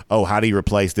about, how do you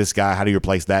replace this guy? How do you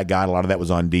replace that guy? A lot of that was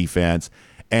on defense.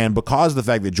 And because of the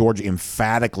fact that Georgia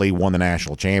emphatically won the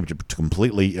national championship,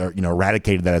 completely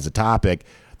eradicated that as a topic,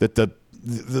 that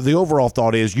the overall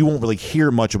thought is you won't really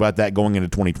hear much about that going into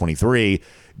 2023.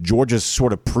 Georgia's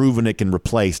sort of proven it can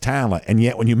replace talent. And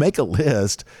yet when you make a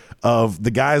list of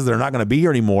the guys that are not going to be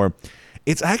here anymore,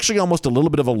 it's actually almost a little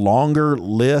bit of a longer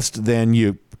list than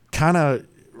you kind of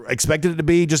expected it to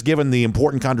be, just given the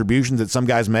important contributions that some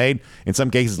guys made, in some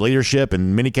cases leadership,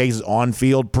 in many cases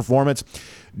on-field performance.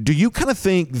 Do you kind of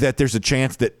think that there's a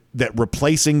chance that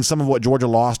replacing some of what Georgia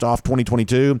lost off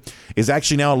 2022 is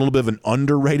actually now a little bit of an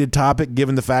underrated topic,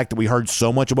 given the fact that we heard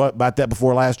so much about that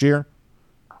before last year?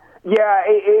 Yeah,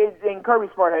 and Kirby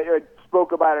Smart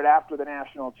spoke about it after the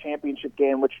national championship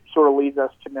game, which sort of leads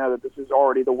us to know that this is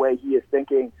already the way he is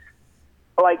thinking.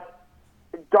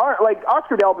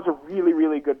 Oscar Delp is a really,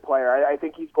 really good player. I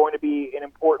think he's going to be an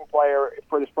important player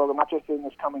for this program, not just in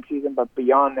this coming season, but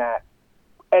beyond that.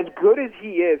 As good as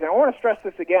he is, and I want to stress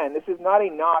this again, this is not a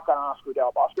knock on Oscar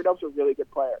Delp. Oscar Delp's a really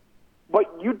good player. But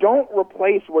you don't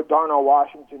replace what Darnell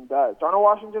Washington does. Darnell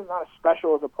Washington's not as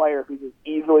special as a player who's as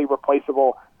easily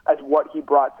replaceable as what he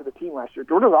brought to the team last year.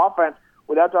 Georgia's offense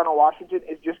without Darnell Washington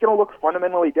is just going to look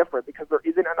fundamentally different because there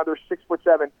isn't another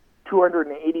 6'7",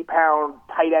 280-pound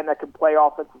tight end that can play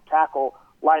offensive tackle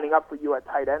lining up for you at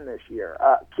tight end this year.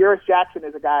 Kyrus Jackson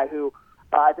is a guy who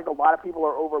I think a lot of people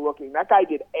are overlooking. That guy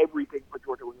did everything for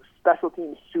Georgia. Was a special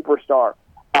teams superstar,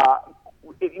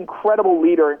 incredible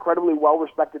leader, incredibly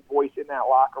well-respected voice in that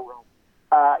locker room.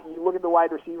 You look at the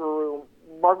wide receiver room,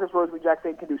 Marcus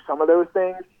Rosemy-Jackson can do some of those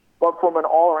things, but from an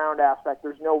all-around aspect,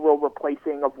 there's no real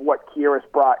replacing of what Kyrus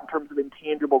brought in terms of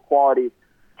intangible qualities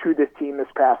to this team this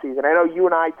past season. I know you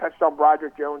and I touched on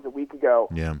Broderick Jones a week ago.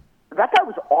 Yeah. That guy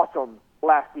was awesome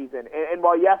last season. And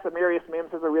while, yes, Amarius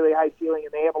Mims has a really high ceiling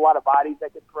and they have a lot of bodies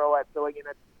that can throw at filling in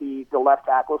at the left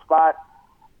tackle spot,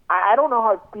 I don't know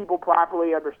how people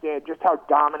properly understand just how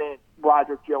dominant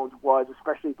Broderick Jones was,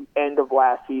 especially at the end of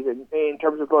last season, in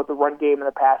terms of both the run game and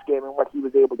the pass game and what he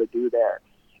was able to do there.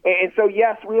 And so,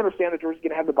 yes, we understand that Georgia's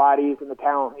going to have the bodies and the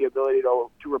talent and the ability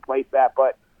to replace that.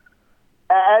 But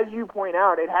as you point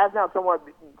out, it has now somewhat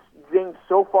zinged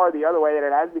so far the other way that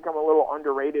it has become a little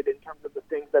underrated in terms of the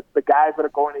things that the guys that are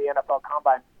going to the NFL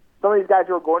Combine. Some of these guys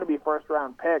who are going to be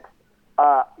first-round picks,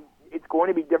 it's going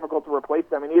to be difficult to replace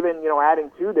them. And even,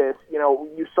 adding to this,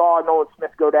 you saw Nolan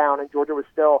Smith go down, and Georgia was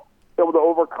still able to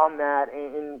overcome that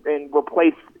and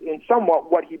replace in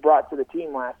somewhat what he brought to the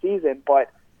team last season. But,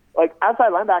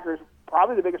 outside linebackers,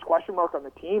 probably the biggest question mark on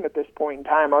the team at this point in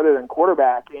time other than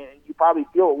quarterback. And you probably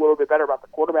feel a little bit better about the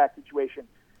quarterback situation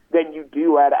than you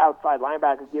do at outside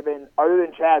linebacker, given, other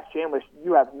than Chaz Chandler,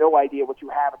 you have no idea what you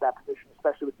have at that position,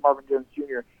 especially with Marvin Jones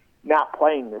Jr. not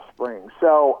playing this spring.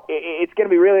 So it's going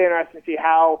to be really interesting to see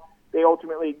how they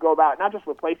ultimately go about not just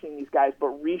replacing these guys, but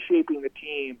reshaping the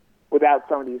team without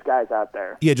some of these guys out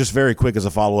there. Yeah, just very quick as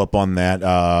a follow-up on that,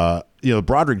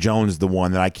 Broderick Jones is the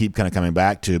one that I keep kind of coming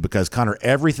back to because, Connor,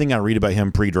 everything I read about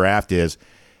him pre-draft is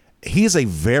he's a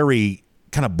very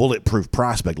kind of bulletproof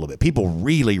prospect a little bit. People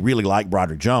really, really like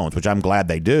Broderick Jones, which I'm glad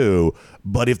they do.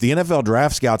 But if the NFL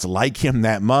draft scouts like him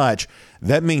that much,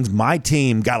 that means my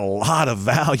team got a lot of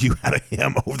value out of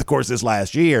him over the course of this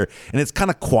last year. And it's kind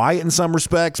of quiet in some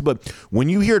respects, but when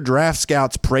you hear draft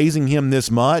scouts praising him this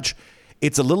much,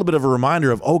 it's a little bit of a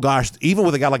reminder of, oh gosh, even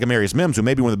with a guy like Amarius Mims, who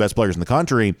may be one of the best players in the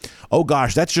country, oh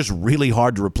gosh, that's just really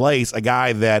hard to replace a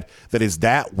guy that is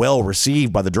that well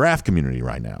received by the draft community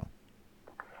right now.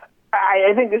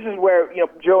 I think this is where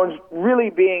Jones really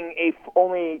being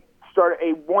only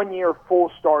a 1 year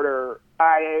full starter,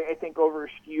 I think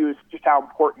overskews just how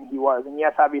important he was. And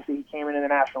yes, obviously he came into the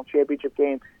national championship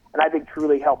game, and I think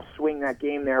truly helped swing that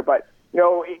game there. But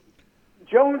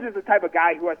Jones is the type of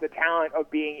guy who has the talent of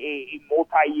being a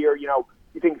multi-year, you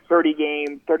think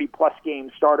 30-plus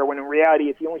game starter, when in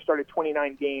reality he only started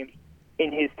 29 games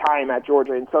in his time at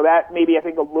Georgia. And so that maybe I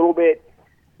think a little bit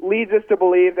leads us to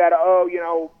believe that,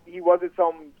 he wasn't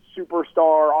some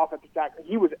superstar offensive tackle.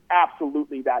 He was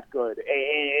absolutely that good.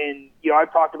 And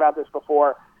I've talked about this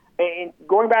before. And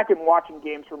going back and watching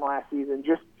games from last season,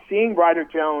 just seeing Broderick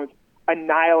Jones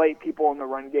annihilate people in the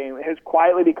run game has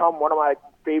quietly become one of my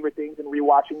favorite things in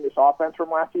rewatching this offense from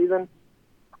last season.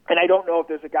 And I don't know if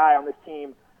there's a guy on this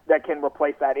team that can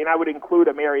replace that. And I would include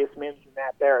Amarius Mims in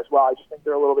that there as well. I just think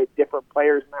they're a little bit different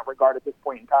players in that regard at this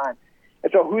point in time.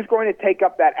 And so who's going to take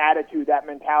up that attitude, that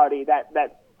mentality,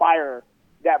 that fire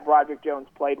that Broderick Jones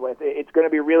played with? It's going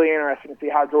to be really interesting to see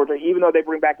how Georgia, even though they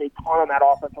bring back a ton on that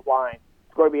offensive line,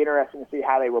 it's going to be interesting to see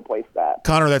how they replace that.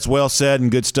 Connor, that's well said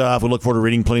and good stuff. We look forward to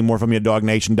reading plenty more from you at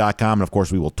DogNation.com. And, of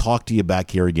course, we will talk to you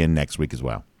back here again next week as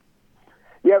well.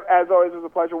 Yep, as always, it was a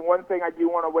pleasure. One thing I do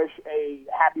want to wish a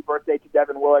happy birthday to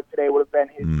Devin Willock. Today would have been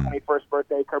his 21st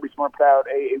birthday. Kirby Smart put out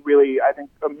a really, I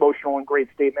think, emotional and great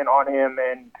statement on him.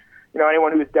 And,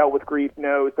 anyone who has dealt with grief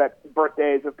knows that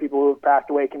birthdays of people who have passed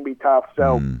away can be tough.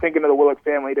 So thinking of the Willock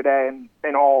family today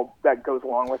and all that goes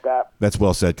along with that. That's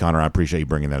well said, Connor. I appreciate you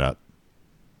bringing that up.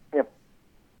 Yep.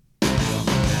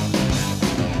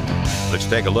 Let's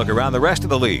take a look around the rest of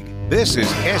the league. This is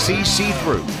SEC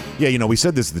Through. Yeah, we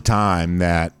said this at the time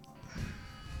that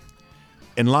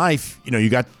in life, you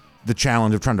got the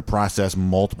challenge of trying to process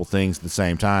multiple things at the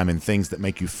same time and things that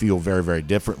make you feel very, very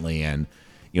differently. And,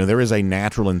 there is a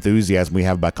natural enthusiasm we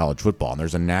have about college football, and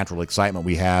there's a natural excitement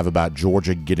we have about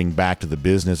Georgia getting back to the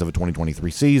business of a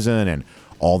 2023 season and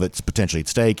all that's potentially at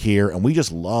stake here. And we just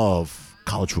love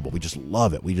college football. We just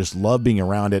love it. We just love being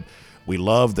around it. We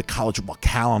love the college football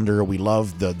calendar. We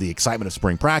love the excitement of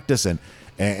spring practice,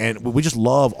 and we just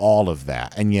love all of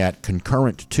that. And yet,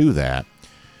 concurrent to that,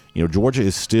 Georgia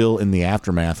is still in the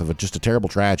aftermath of just a terrible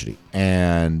tragedy.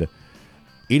 And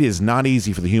it is not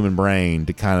easy for the human brain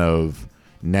to kind of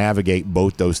navigate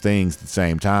both those things at the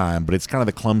same time, but it's kind of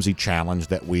the clumsy challenge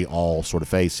that we all sort of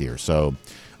face here. So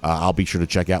I'll be sure to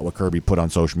check out what Kirby put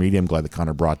on social media. I'm glad that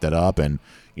Connor brought that up. And,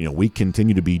 we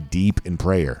continue to be deep in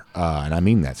prayer, and I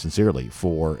mean that sincerely,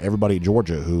 for everybody at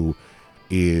Georgia who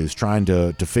is trying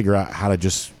to figure out how to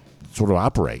just sort of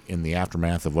operate in the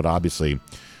aftermath of what obviously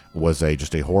was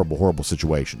just a horrible, horrible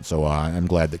situation. So I'm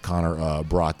glad that Connor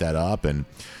brought that up. And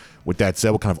with that said,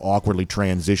 we'll kind of awkwardly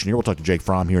transition here. We'll talk to Jake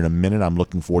Fromm here in a minute. I'm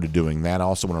looking forward to doing that. I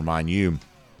also want to remind you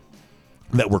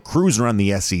that we're cruising around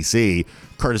the SEC,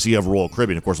 courtesy of Royal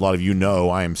Caribbean. Of course, a lot of you know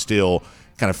I am still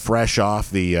kind of fresh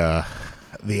off the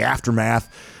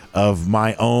aftermath of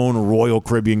my own Royal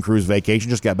Caribbean cruise vacation.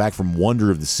 Just got back from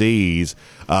Wonder of the Seas,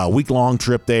 week-long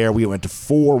trip there. We went to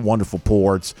 4 wonderful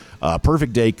ports,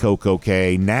 Perfect Day, Coco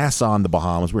Cay, Nassau in the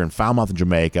Bahamas. We were in Falmouth in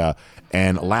Jamaica,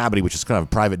 and Labadee, which is kind of a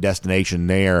private destination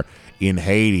there in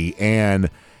Haiti. And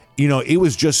it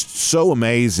was just so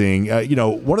amazing.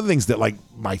 One of the things that, like,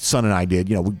 my son and I did,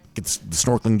 we get the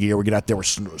snorkeling gear, we get out there, we're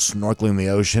snorkeling in the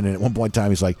ocean, and at one point in time,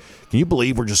 he's like, "Can you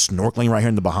believe we're just snorkeling right here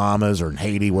in the Bahamas or in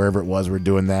Haiti, wherever it was we're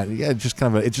doing that?" Yeah, it's just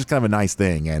kind of a nice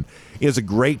thing, and it was a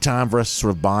great time for us to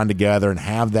sort of bond together and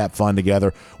have that fun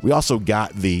together. We also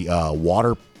got the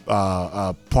water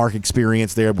park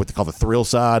experience there, what they call the thrill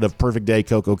side of Perfect Day,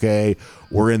 Coco Cay.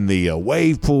 We're in the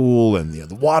wave pool and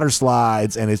the water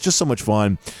slides, and it's just so much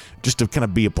fun just to kind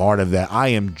of be a part of that. I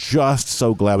am just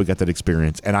so glad we got that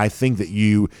experience, and I think that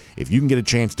if you can get a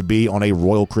chance to be on a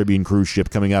Royal Caribbean cruise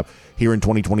ship coming up here in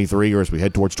 2023 or as we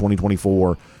head towards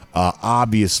 2024,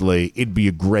 obviously it'd be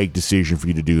a great decision for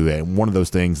you to do that. And one of those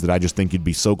things that I just think you'd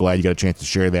be so glad you got a chance to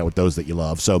share that with those that you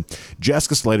love. So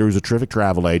Jessica Slater, who's a terrific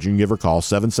travel agent, you can give her a call,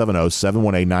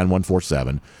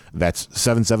 770-718-9147. That's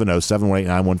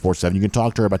 770-718-9147. You can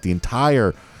talk to her about the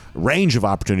entire range of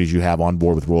opportunities you have on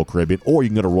board with Royal Caribbean, or you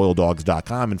can go to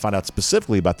royaldogs.com and find out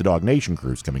specifically about the Dog Nation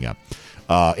cruise coming up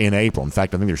in April. In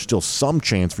fact, I think there's still some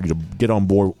chance for you to get on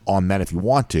board on that if you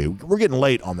want to. We're getting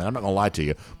late on that, I'm not going to lie to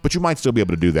you, but you might still be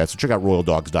able to do that. So check out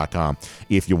royaldogs.com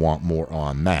if you want more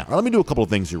on that. All right, let me do a couple of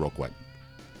things here real quick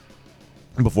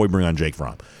before we bring on Jake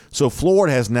Fromm. So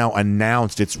Florida has now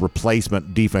announced its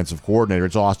replacement defensive coordinator.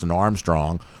 It's Austin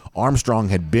Armstrong. Armstrong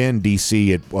had been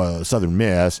DC at Southern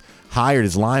Miss, hired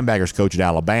as linebackers coach at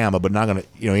Alabama, but not going to,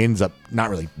 he ends up not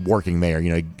really working there.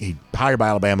 He hired by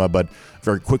Alabama, but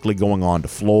very quickly going on to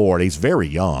Florida. He's very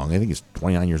young. I think he's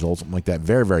 29 years old, something like that.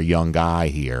 Very, very young guy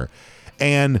here.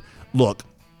 And look,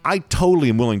 I totally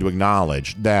am willing to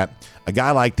acknowledge that a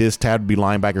guy like this had to be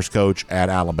linebackers coach at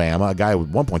Alabama, a guy who at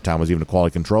one point in time was even a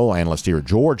quality control analyst here at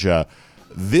Georgia.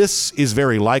 This is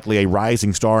very likely a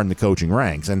rising star in the coaching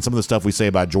ranks. And some of the stuff we say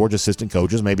about Georgia assistant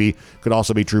coaches maybe could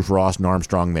also be true for Austin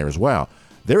Armstrong there as well.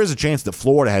 There is a chance that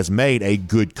Florida has made a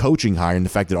good coaching hire in the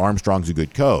fact that Armstrong's a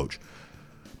good coach.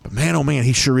 But man, oh man,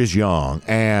 he sure is young.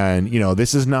 And,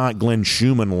 this is not Glenn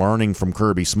Schumann learning from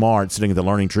Kirby Smart, sitting at the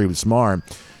learning tree with Smart.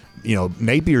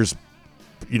 Napier's,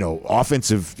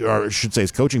 offensive, or I should say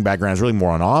his coaching background is really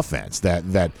more on offense.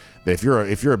 That if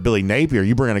you're a Billy Napier,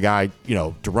 you bring in a guy,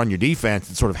 to run your defense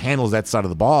that sort of handles that side of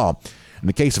the ball. In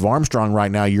the case of Armstrong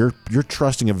right now, you're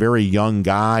trusting a very young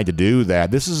guy to do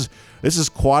that. This is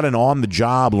quite an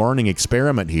on-the-job learning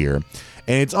experiment here.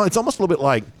 And it's almost a little bit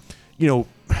like,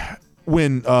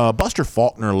 when Buster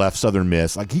Faulkner left Southern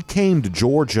Miss, like he came to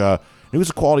Georgia, he was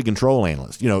a quality control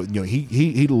analyst.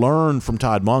 He learned from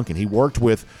Todd Monken. He worked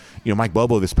with Mike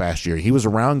Bobo this past year. He was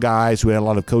around guys who had a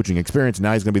lot of coaching experience.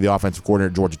 Now he's going to be the offensive coordinator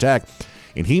at Georgia Tech,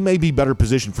 and he may be better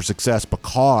positioned for success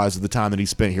because of the time that he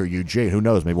spent here at UGA. Who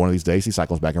knows? Maybe one of these days he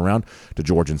cycles back around to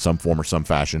Georgia in some form or some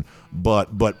fashion.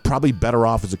 But probably better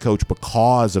off as a coach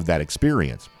because of that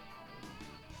experience.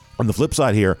 On the flip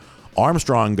side here,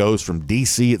 Armstrong goes from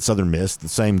D.C. at Southern Miss, the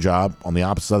same job on the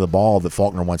opposite side of the ball that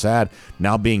Faulkner once had,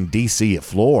 now being D.C. at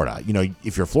Florida.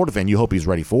 If you're a Florida fan, you hope he's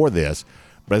ready for this.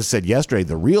 But as I said yesterday,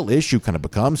 the real issue kind of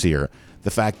becomes here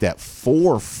the fact that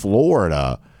for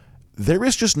Florida, there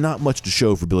is just not much to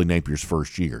show for Billy Napier's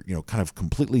first year. Kind of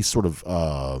completely sort of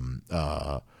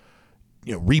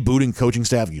rebooting coaching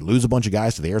staff. You lose a bunch of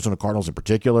guys to the Arizona Cardinals in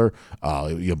particular,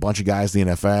 a bunch of guys in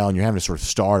the NFL, and you're having to sort of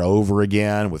start over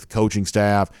again with coaching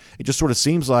staff. It just sort of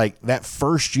seems like that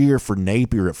first year for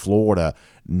Napier at Florida,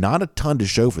 not a ton to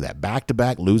show for that.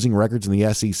 Back-to-back losing records in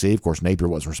the SEC. Of course, Napier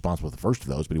wasn't responsible for the first of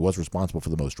those, but he was responsible for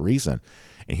the most recent.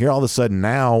 And here all of a sudden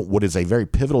now, what is a very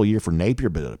pivotal year for Napier,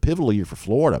 but a pivotal year for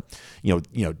Florida,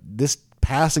 this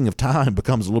passing of time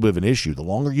becomes a little bit of an issue. The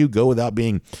longer you go without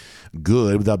being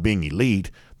good, without being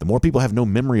elite, the more people have no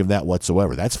memory of that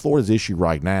whatsoever. That's Florida's issue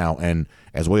right now. And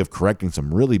as a way of correcting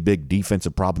some really big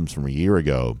defensive problems from a year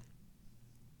ago,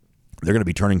 they're going to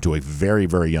be turning to a very,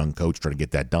 very young coach trying to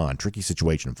get that done. Tricky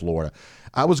situation in Florida.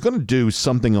 I was going to do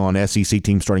something on SEC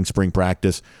teams starting spring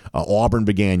practice. Auburn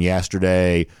began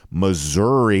yesterday.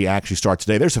 Missouri actually starts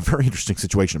today. There's a very interesting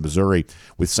situation in Missouri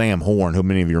with Sam Horn, who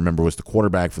many of you remember was the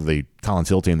quarterback for the Collins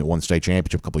Hill team that won the state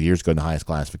championship a couple of years ago in the highest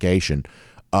classification.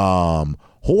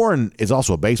 Horn is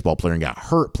also a baseball player and got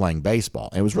hurt playing baseball.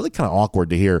 And it was really kind of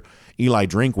awkward to hear Eli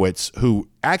Drinkwitz, who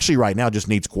actually right now just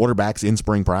needs quarterbacks in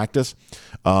spring practice,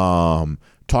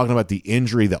 talking about the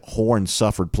injury that Horn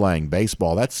suffered playing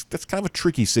baseball. That's kind of a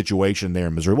tricky situation there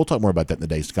in Missouri. We'll talk more about that in the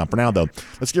days to come. For now, though,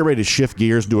 let's get ready to shift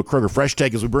gears and do a Kroger Fresh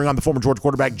Take as we bring on the former Georgia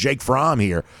quarterback Jake Fromm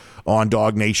here on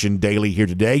Dog Nation Daily here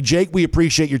today. Jake, we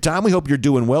appreciate your time. We hope you're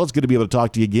doing well. It's good to be able to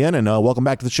talk to you again, and welcome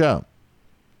back to the show.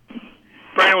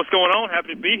 Brandon, what's going on?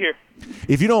 Happy to be here.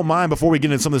 If you don't mind, before we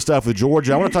get into some of the stuff with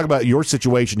Georgia, I want to talk about your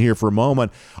situation here for a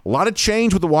moment. A lot of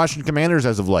change with the Washington Commanders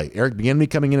as of late. Eric Bieniemy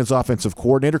coming in as offensive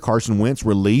coordinator. Carson Wentz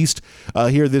released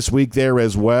here this week there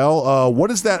as well.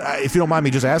 What is that, if you don't mind me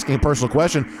just asking a personal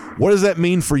question, what does that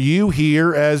mean for you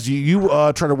here as you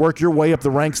try to work your way up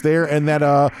the ranks there in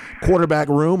that quarterback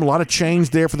room? A lot of change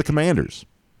there for the Commanders.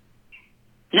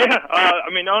 Yeah,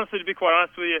 honestly, to be quite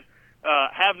honest with you,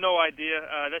 have no idea.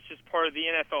 That's just part of the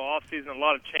NFL offseason. A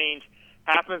lot of change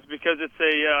happens because it's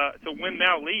a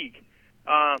win-now league.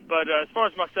 But as far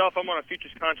as myself, I'm on a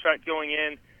futures contract going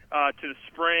in to the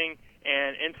spring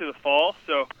and into the fall.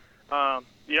 So, I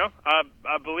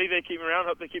believe they keep me around.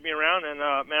 Hope they keep me around. And,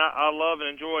 I love and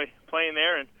enjoy playing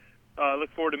there and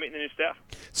look forward to meeting the new staff.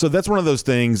 So that's one of those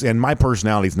things, and my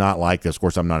personality is not like this. Of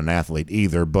course, I'm not an athlete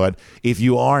either, but if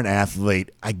you are an athlete,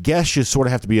 I guess you sort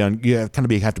of have to be have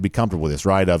to be comfortable with this,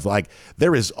 right? Of like,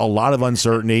 there is a lot of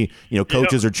uncertainty.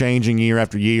 Coaches are changing year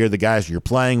after year. The guys you're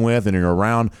playing with and you're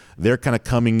around, they're kind of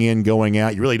coming in, going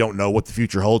out. You really don't know what the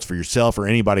future holds for yourself or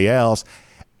anybody else,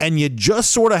 and you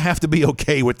just sort of have to be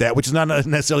okay with that, which is not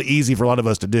necessarily easy for a lot of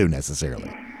us to do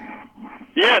necessarily.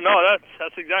 Yeah, no,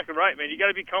 that's exactly right, man. You got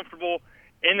to be comfortable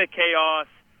in the chaos.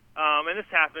 And this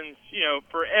happens,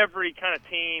 for every kind of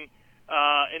team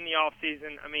in the off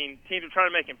season. I mean, teams are trying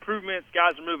to make improvements.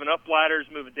 Guys are moving up ladders,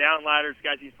 moving down ladders.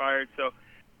 Guys get fired. So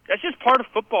that's just part of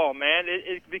football, man.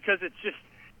 Because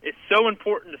it's so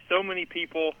important to so many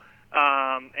people.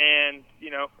 And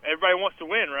everybody wants to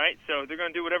win, right? So they're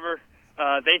going to do whatever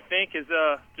they think is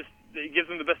it gives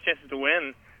them the best chances to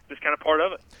win. Just kind of part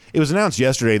of it. It was announced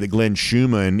yesterday that Glenn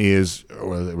Schumann it was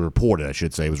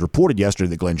reported yesterday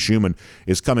that Glenn Schumann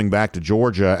is coming back to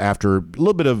Georgia after a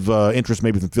little bit of interest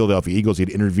maybe from the Philadelphia Eagles. He had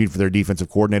interviewed for their defensive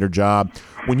coordinator job.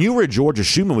 When you were at Georgia,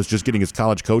 Schumann was just getting his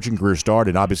college coaching career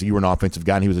started. Obviously, you were an offensive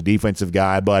guy and he was a defensive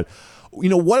guy, but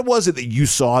what was it that you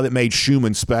saw that made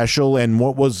Schumann special, and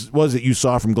what was it you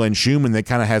saw from Glenn Schumann that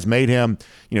kind of has made him,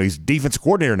 he's defensive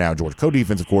coordinator now, Georgia,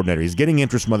 co-defensive coordinator. He's getting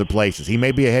interest from other places. He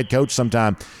may be a head coach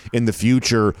sometime in the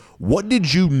future. What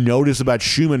did you notice about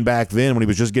Schumann back then when he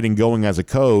was just getting going as a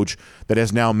coach that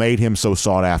has now made him so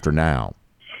sought after now?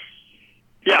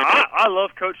 Yeah, I love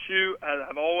Coach Schu.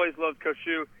 I've always loved Coach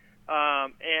Schu.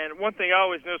 And one thing I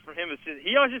always noticed from him is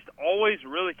he was just always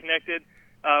really connected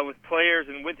with players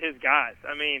and with his guys.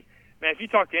 I mean, man, if you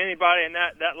talk to anybody in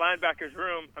that linebacker's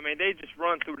room, I mean, they just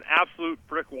run through an absolute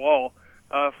brick wall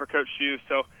for Coach Schu.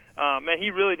 So, man,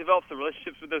 he really develops the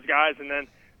relationships with those guys. And then,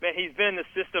 man, he's been in the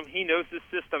system. He knows this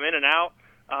system in and out.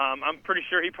 I'm pretty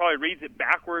sure he probably reads it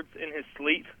backwards in his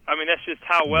sleep. I mean, that's just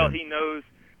how well he knows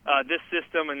this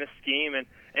system and this scheme and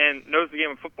knows the game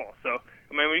of football. So,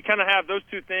 I mean, when you kind of have those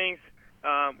two things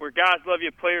where guys love you,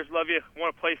 players love you,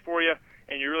 want to play for you,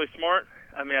 and you're really smart,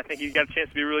 I mean, I think he's got a chance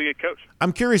to be a really good coach.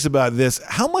 I'm curious about this.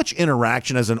 How much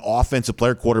interaction as an offensive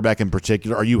player, quarterback in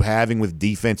particular, are you having with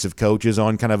defensive coaches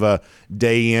on kind of a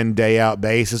day in, day out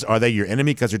basis? Are they your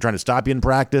enemy because they're trying to stop you in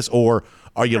practice, or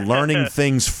are you learning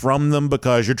things from them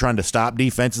because you're trying to stop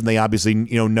defense and they obviously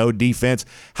know defense?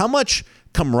 How much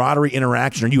camaraderie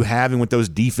interaction are you having with those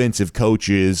defensive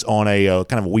coaches on a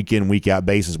kind of a week in, week out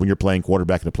basis when you're playing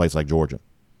quarterback in a place like Georgia?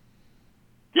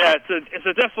 Yeah, it's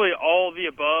a definitely all of the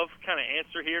above kind of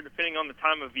answer here, depending on the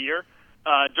time of year.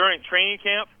 During training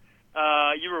camp,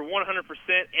 you were 100%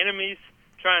 enemies,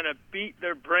 trying to beat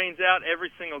their brains out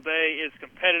every single day is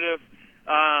competitive,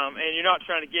 and you're not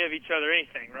trying to give each other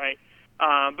anything, right?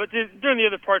 But during the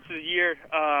other parts of the year,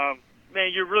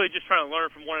 man, you're really just trying to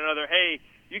learn from one another. Hey,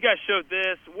 you guys showed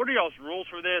this. What are y'all's rules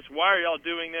for this? Why are y'all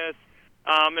doing this?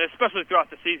 And especially throughout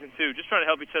the season, too, just trying to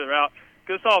help each other out.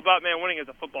 Because it's all about, man, winning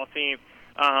as a football team.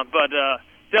 But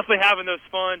definitely having those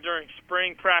fun during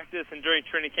spring practice and during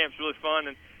training camp is really fun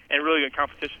and really good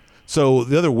competition. So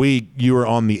the other week, you were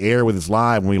on the air with us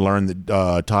live when we learned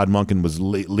that Todd Monken was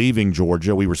leaving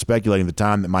Georgia. We were speculating at the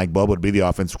time that Mike Bobo would be the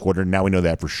offensive coordinator. Now we know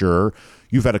that for sure.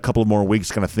 You've had a couple of more weeks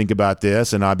to kind of think about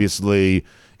this and obviously,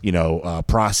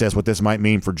 process what this might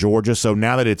mean for Georgia. So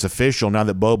now that it's official, now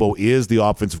that Bobo is the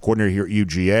offensive coordinator here at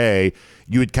UGA,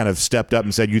 you had kind of stepped up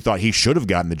and said you thought he should have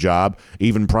gotten the job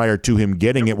even prior to him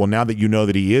getting it. Well, now that you know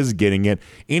that he is getting it,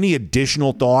 any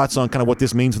additional thoughts on kind of what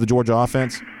this means for the Georgia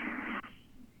offense?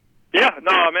 Yeah,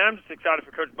 no, I mean, I'm just excited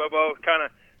for Coach Bobo, kind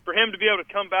of for him to be able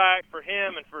to come back, for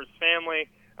him and for his family.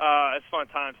 It's fun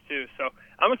times, too. So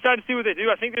I'm excited to see what they do.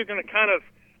 I think they're going to kind of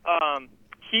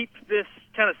keep this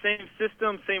kind of same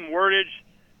system, same wordage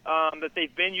that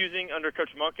they've been using under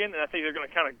Coach Monken, and I think they're going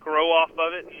to kind of grow off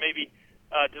of it and maybe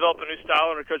develop a new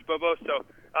style under Coach Bobo. So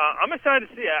I'm excited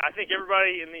to see it. I think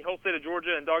everybody in the whole state of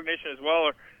Georgia and Dog Nation as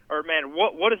well are man,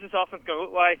 what is this offense going to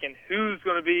look like, and who's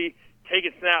going to be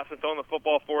taking snaps and throwing the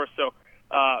football for us? So,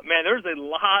 man, there's a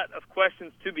lot of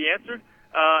questions to be answered.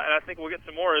 And I think we'll get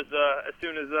some more as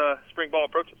soon as spring ball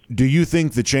approaches. Do you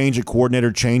think the change at coordinator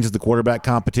changes the quarterback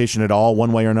competition at all,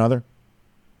 one way or another?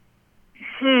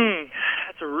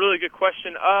 That's a really good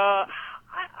question. I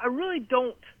really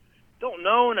don't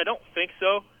know, and I don't think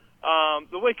so.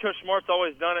 The way Coach Smart's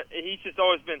always done it, he's just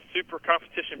always been super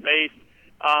competition based,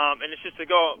 and it's just to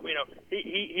go.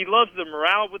 He loves the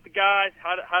morale with the guys.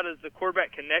 How does the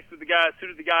quarterback connect with the guys? Who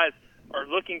do the guys are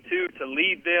looking to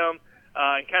lead them?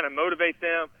 And kind of motivate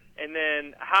them, and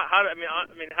then how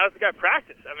does the guy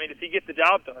practice? Does he get the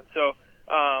job done? So,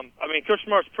 Coach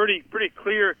Smart's pretty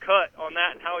clear cut on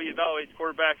that and how he evaluates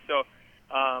quarterbacks. So,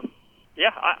 I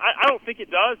don't think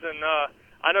it does, and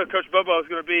I know Coach Bobo is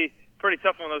going to be pretty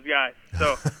tough on those guys.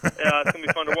 So it's going to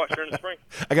be fun to watch during the spring.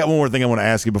 I got one more thing I want to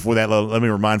ask you before that. Let me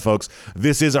remind folks,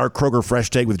 this is our Kroger Fresh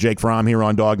Take with Jake Fromm here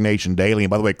on Dog Nation Daily. And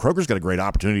by the way, Kroger's got a great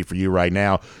opportunity for you right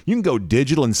now. You can go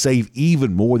digital and save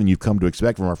even more than you've come to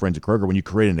expect from our friends at Kroger when you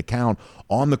create an account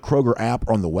on the Kroger app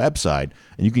or on the website,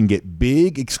 and you can get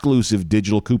big exclusive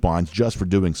digital coupons just for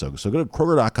doing so. So go to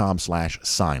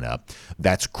Kroger.com/signup.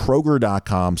 That's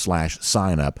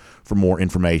Kroger.com/signup for more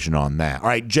information on that. All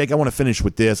right, Jake, I want to finish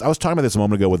with this. I was talking about this a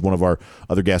moment ago with one of our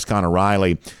other guests, Connor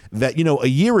Riley, that, a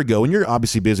year ago, and you're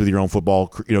obviously busy with your own football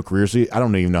career, so I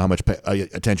don't even know how much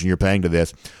attention you're paying to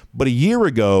this, but a year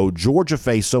ago, Georgia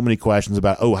faced so many questions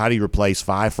about, how do you replace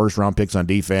 5 first-round picks on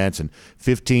defense and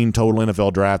 15 total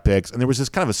NFL draft picks? And there was this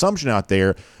kind of assumption out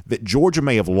there that Georgia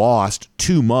may have lost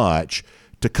too much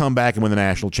to come back and win the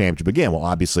national championship again. Well,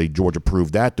 obviously, Georgia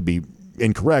proved that to be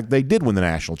incorrect. They did win the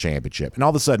national championship. And all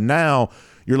of a sudden now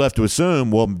you're left to assume,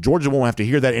 well, Georgia won't have to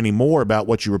hear that anymore about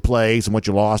what you replaced and what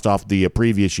you lost off the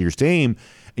previous year's team.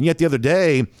 And yet the other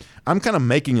day, I'm kind of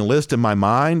making a list in my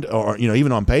mind, or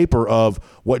even on paper, of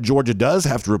what Georgia does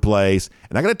have to replace.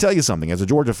 And I got to tell you something, as a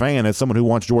Georgia fan, as someone who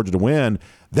wants Georgia to win,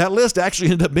 that list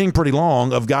actually ended up being pretty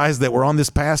long of guys that were on this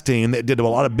past team that did a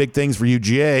lot of big things for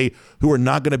UGA who are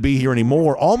not going to be here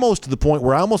anymore, almost to the point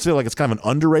where I almost feel like it's kind of an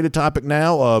underrated topic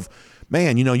now of,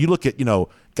 man, you look at,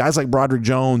 guys like Broderick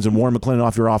Jones and Warren McClendon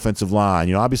off your offensive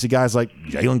line, obviously guys like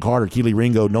Jalen Carter, Keely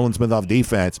Ringo, Nolan Smith off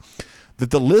defense, that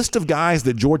the list of guys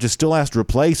that Georgia still has to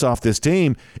replace off this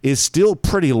team is still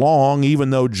pretty long,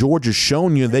 even though Georgia's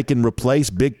shown you they can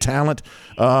replace big talent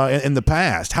in the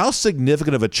past. How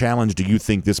significant of a challenge do you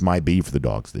think this might be for the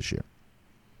Dogs this year?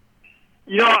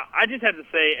 I just have to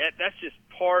say that's just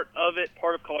part of it,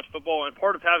 part of college football, and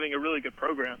part of having a really good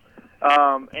program.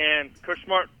 And Coach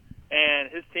Smart and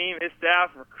his team, his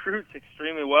staff, recruits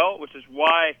extremely well, which is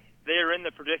why they are in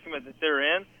the predicament that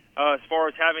they're in. As far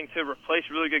as having to replace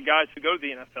really good guys who go to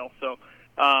the NFL. So,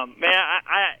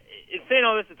 in saying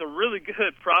all this, it's a really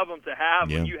good problem to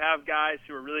have when you have guys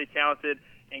who are really talented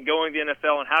and going to the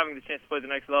NFL and having the chance to play the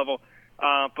next level.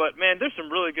 But, man, there's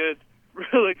some really good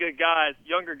guys,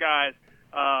 younger guys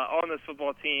on this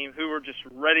football team who are just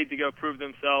ready to go prove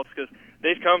themselves because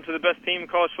they've come to the best team in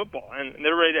college football, and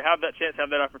they're ready to have that chance,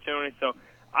 have that opportunity. So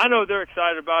I know they're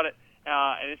excited about it,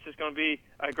 and it's just going to be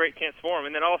a great chance for them.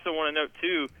 And then I also want to note,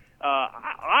 too,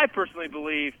 I personally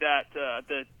believe that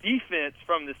the defense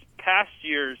from this past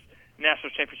year's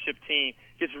national championship team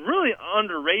gets really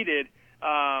underrated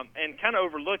and kind of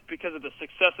overlooked because of the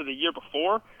success of the year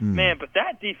before. Man, but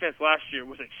that defense last year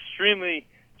was extremely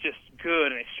just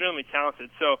good and extremely talented.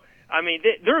 So,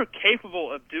 they're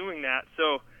capable of doing that.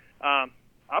 So, I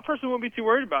personally wouldn't be too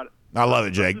worried about it. I love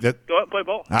it, Jake. Go out and play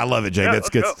ball. I love it, Jake. Yeah, That's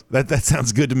good. go. That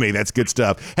sounds good to me. That's good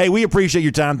stuff. Hey, we appreciate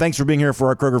your time. Thanks for being here for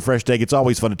our Kroger Fresh Take. It's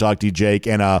always fun to talk to you, Jake,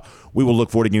 and we will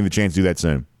look forward to getting the chance to do that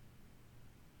soon.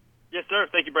 Yes, sir.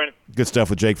 Thank you, Brandon. Good stuff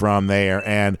with Jake Fromm there,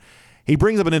 and he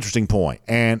brings up an interesting point,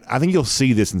 and I think you'll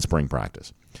see this in spring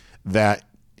practice, that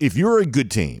if you're a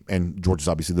good team, and Georgia's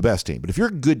obviously the best team, but if you're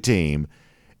a good team,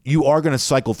 you are going to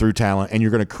cycle through talent, and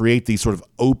you're going to create these sort of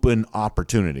open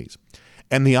opportunities,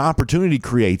 and the opportunity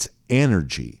creates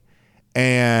energy.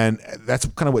 And that's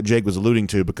kind of what Jake was alluding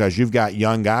to, because you've got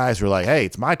young guys who are like, hey,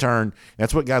 it's my turn.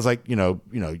 That's what guys like, you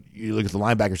look at the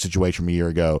linebacker situation from a year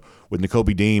ago with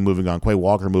Nakobe Dean moving on, Quay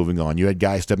Walker moving on. You had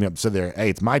guys stepping up and said there, hey,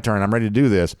 it's my turn. I'm ready to do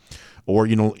this. Or,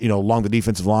 along the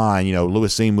defensive line,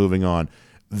 Lewis Seam moving on.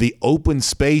 The open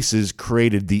spaces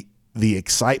created the the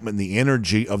excitement, the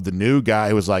energy of the new guy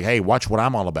who was like, hey, watch what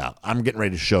I'm all about. I'm getting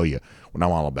ready to show you what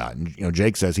I'm all about. And,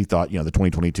 Jake says he thought, the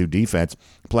 2022 defense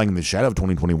playing in the shadow of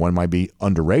 2021 might be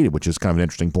underrated, which is kind of an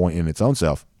interesting point in its own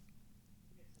self.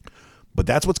 But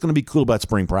that's what's going to be cool about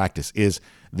spring practice is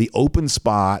the open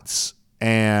spots.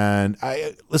 And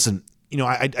I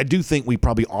do think we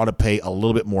probably ought to pay a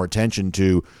little bit more attention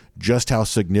to just how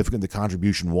significant the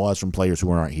contribution was from players who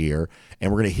aren't here.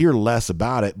 And we're going to hear less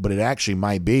about it, but it actually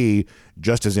might be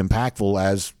just as impactful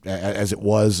as it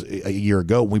was a year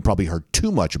ago. We probably heard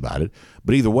too much about it.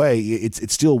 But either way,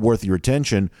 it's still worth your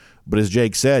attention. But as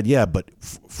Jake said, but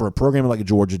for a program like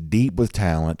Georgia, deep with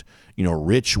talent,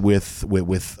 rich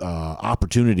with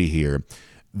opportunity here,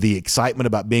 the excitement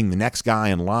about being the next guy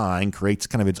in line creates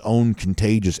kind of its own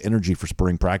contagious energy for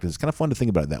spring practice. It's kind of fun to think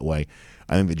about it that way.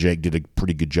 I think that Jake did a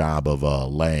pretty good job of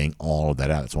laying all of that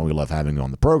out. That's why we love having him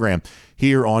on the program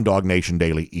here on Dog Nation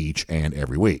Daily each and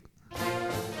every week.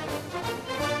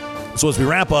 So as we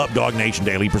wrap up Dog Nation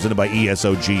Daily, presented by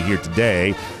ESOG here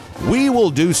today, we will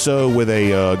do so with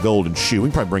a golden shoe. We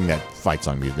can probably bring that fight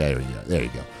song music. There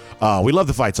you go. We love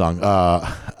the fight song.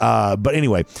 But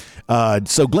anyway,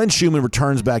 so Glenn Schumann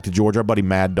returns back to Georgia. Our buddy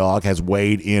Mad Dog has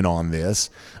weighed in on this.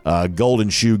 Golden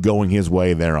shoe going his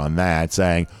way there on that,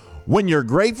 saying, when you're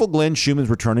grateful Glenn Schumann's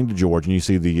returning to Georgia, and you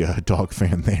see the dog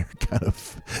fan there kind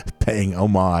of paying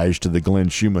homage to the Glenn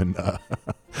Schumann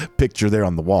picture there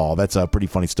on the wall. That's pretty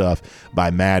funny stuff by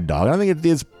Mad Dog. I think it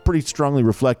is pretty strongly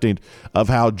reflecting of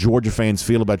how Georgia fans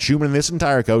feel about Schumann and this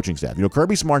entire coaching staff.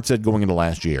 Kirby Smart said going into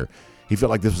last year, he felt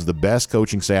like this was the best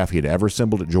coaching staff he had ever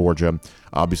assembled at Georgia.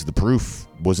 Obviously, the proof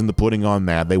was in the pudding on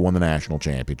that. They won the national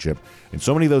championship. And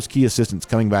so many of those key assistants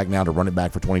coming back now to run it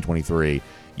back for 2023.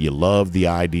 You love the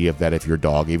idea of that if you're a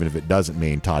Dog, even if it doesn't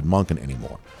mean Todd Monken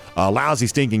anymore. Lousy,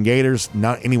 stinking Gators,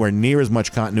 not anywhere near as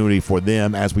much continuity for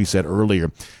them as we said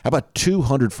earlier. How about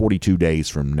 242 days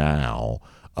from now,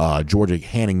 Georgia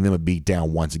handing them a beat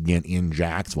down once again in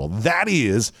Jacksonville? That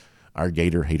is our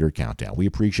Gator Hater Countdown. We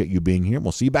appreciate you being here.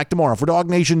 We'll see you back tomorrow for Dog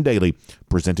Nation Daily,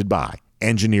 presented by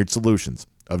Engineered Solutions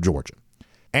of Georgia.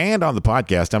 And on the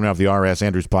podcast, time now for the R.S.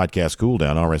 Andrews Podcast Cool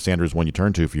Down. R.S. Andrews, one you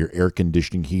turn to for your air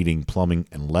conditioning, heating, plumbing,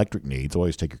 and electric needs.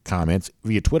 Always take your comments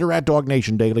via Twitter at Dog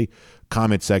Nation Daily,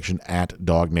 comment section at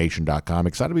dognation.com.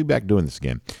 Excited to be back doing this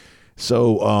again.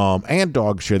 So, and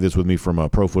Dog shared this with me from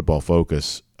Pro Football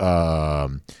Focus.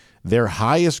 Their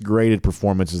highest graded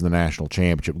performance is the national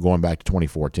championship going back to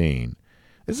 2014.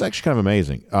 This is actually kind of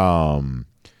amazing.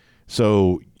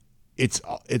 So it's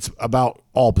about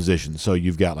all positions. So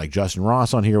you've got like Justin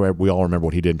Ross on here. We all remember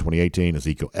what he did in 2018.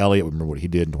 Ezekiel Elliott, we remember what he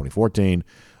did in 2014.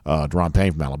 Deron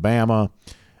Payne from Alabama.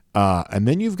 And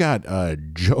then you've got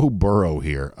Joe Burrow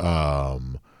here.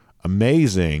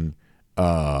 Amazing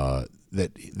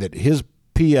that his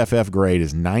PFF grade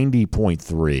is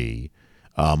 90.3.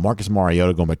 Marcus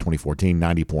Mariota going back 2014,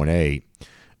 90.8.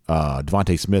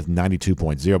 Devontae Smith,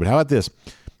 92.0. But how about this?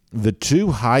 The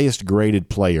two highest graded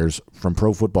players from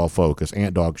Pro Football Focus,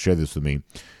 Ant Dog shared this with me,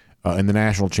 in the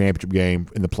national championship game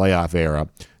in the playoff era,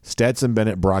 Stetson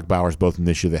Bennett, Brock Bowers, both in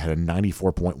this year, that had a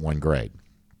 94.1 grade.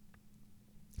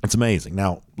 It's amazing.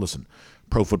 Now, listen,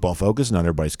 Pro Football Focus, not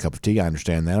everybody's cup of tea. I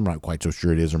understand that. I'm not quite so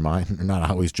sure it is or mine. I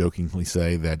always jokingly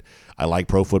say that I like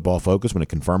Pro Football Focus when it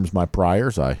confirms my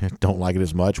priors. I don't like it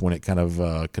as much when it kind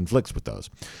of conflicts with those.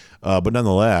 But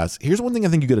nonetheless, here's one thing I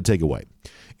think you got to take away,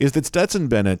 is that Stetson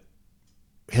Bennett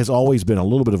has always been a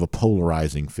little bit of a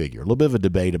polarizing figure, a little bit of a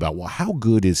debate about, well, how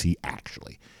good is he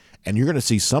actually? And you're going to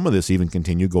see some of this even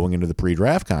continue going into the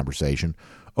pre-draft conversation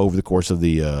over the course of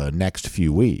the next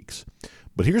few weeks.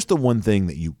 But here's the one thing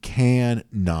that you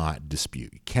cannot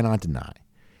dispute, you cannot deny,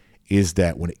 is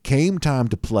that when it came time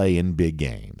to play in big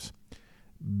games,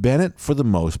 Bennett, for the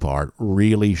most part,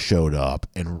 really showed up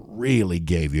and really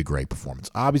gave you a great performance.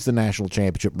 Obviously, the national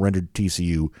championship rendered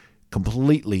TCU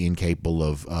completely incapable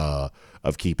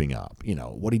of keeping up. You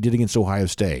know, what he did against Ohio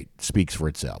State speaks for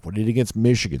itself. What he did against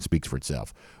Michigan speaks for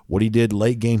itself. What he did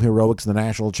late game heroics in the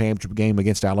national championship game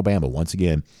against Alabama, once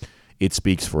again, it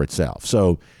speaks for itself.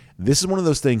 So this is one of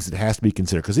those things that has to be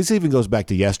considered, because this even goes back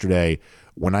to yesterday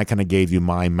when I kind of gave you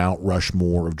my Mount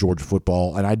Rushmore of Georgia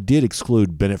football, and I did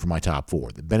exclude Bennett from my top four.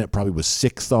 Bennett probably was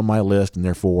sixth on my list, and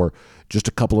therefore just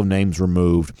a couple of names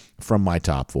removed from my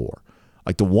top four.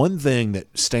 Like, the one thing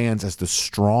that stands as the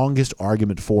strongest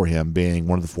argument for him being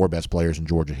one of the four best players in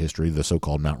Georgia history, the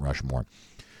so-called Mount Rushmore,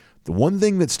 the one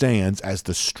thing that stands as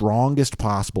the strongest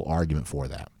possible argument for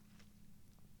that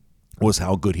was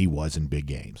how good he was in big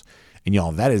games. And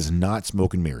y'all, that is not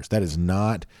smoke and mirrors. That is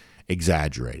not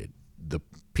exaggerated. The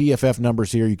PFF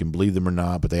numbers here, you can believe them or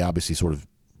not, but they obviously sort of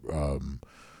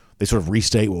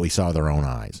restate what we saw with our own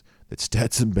eyes. that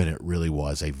Stetson Bennett really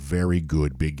was a very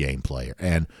good big game player.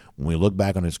 And when we look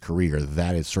back on his career,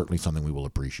 that is certainly something we will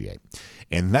appreciate.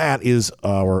 And that is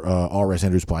our R.S.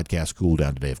 Andrews podcast cool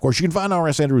down today. Of course, you can find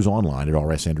R.S. Andrews online at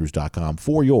rsandrews.com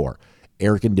for your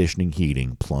air conditioning,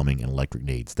 heating, plumbing, and electric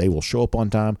needs. They will show up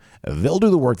on time. They'll do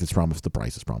the work that's promised. The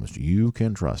price is promised. You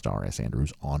can trust R.S.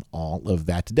 Andrews on all of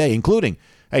that today, including,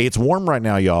 hey, it's warm right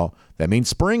now, y'all. That means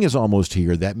spring is almost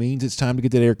here. That means it's time to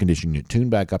get that air conditioning unit tuned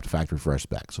back up to factory fresh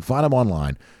specs. So find them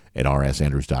online at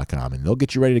rsandrews.com, and they'll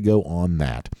get you ready to go on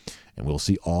that. And we'll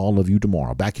see all of you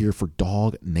tomorrow back here for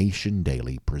Dog Nation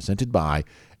Daily, presented by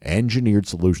Engineered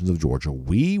Solutions of Georgia.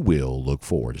 We will look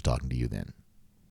forward to talking to you then.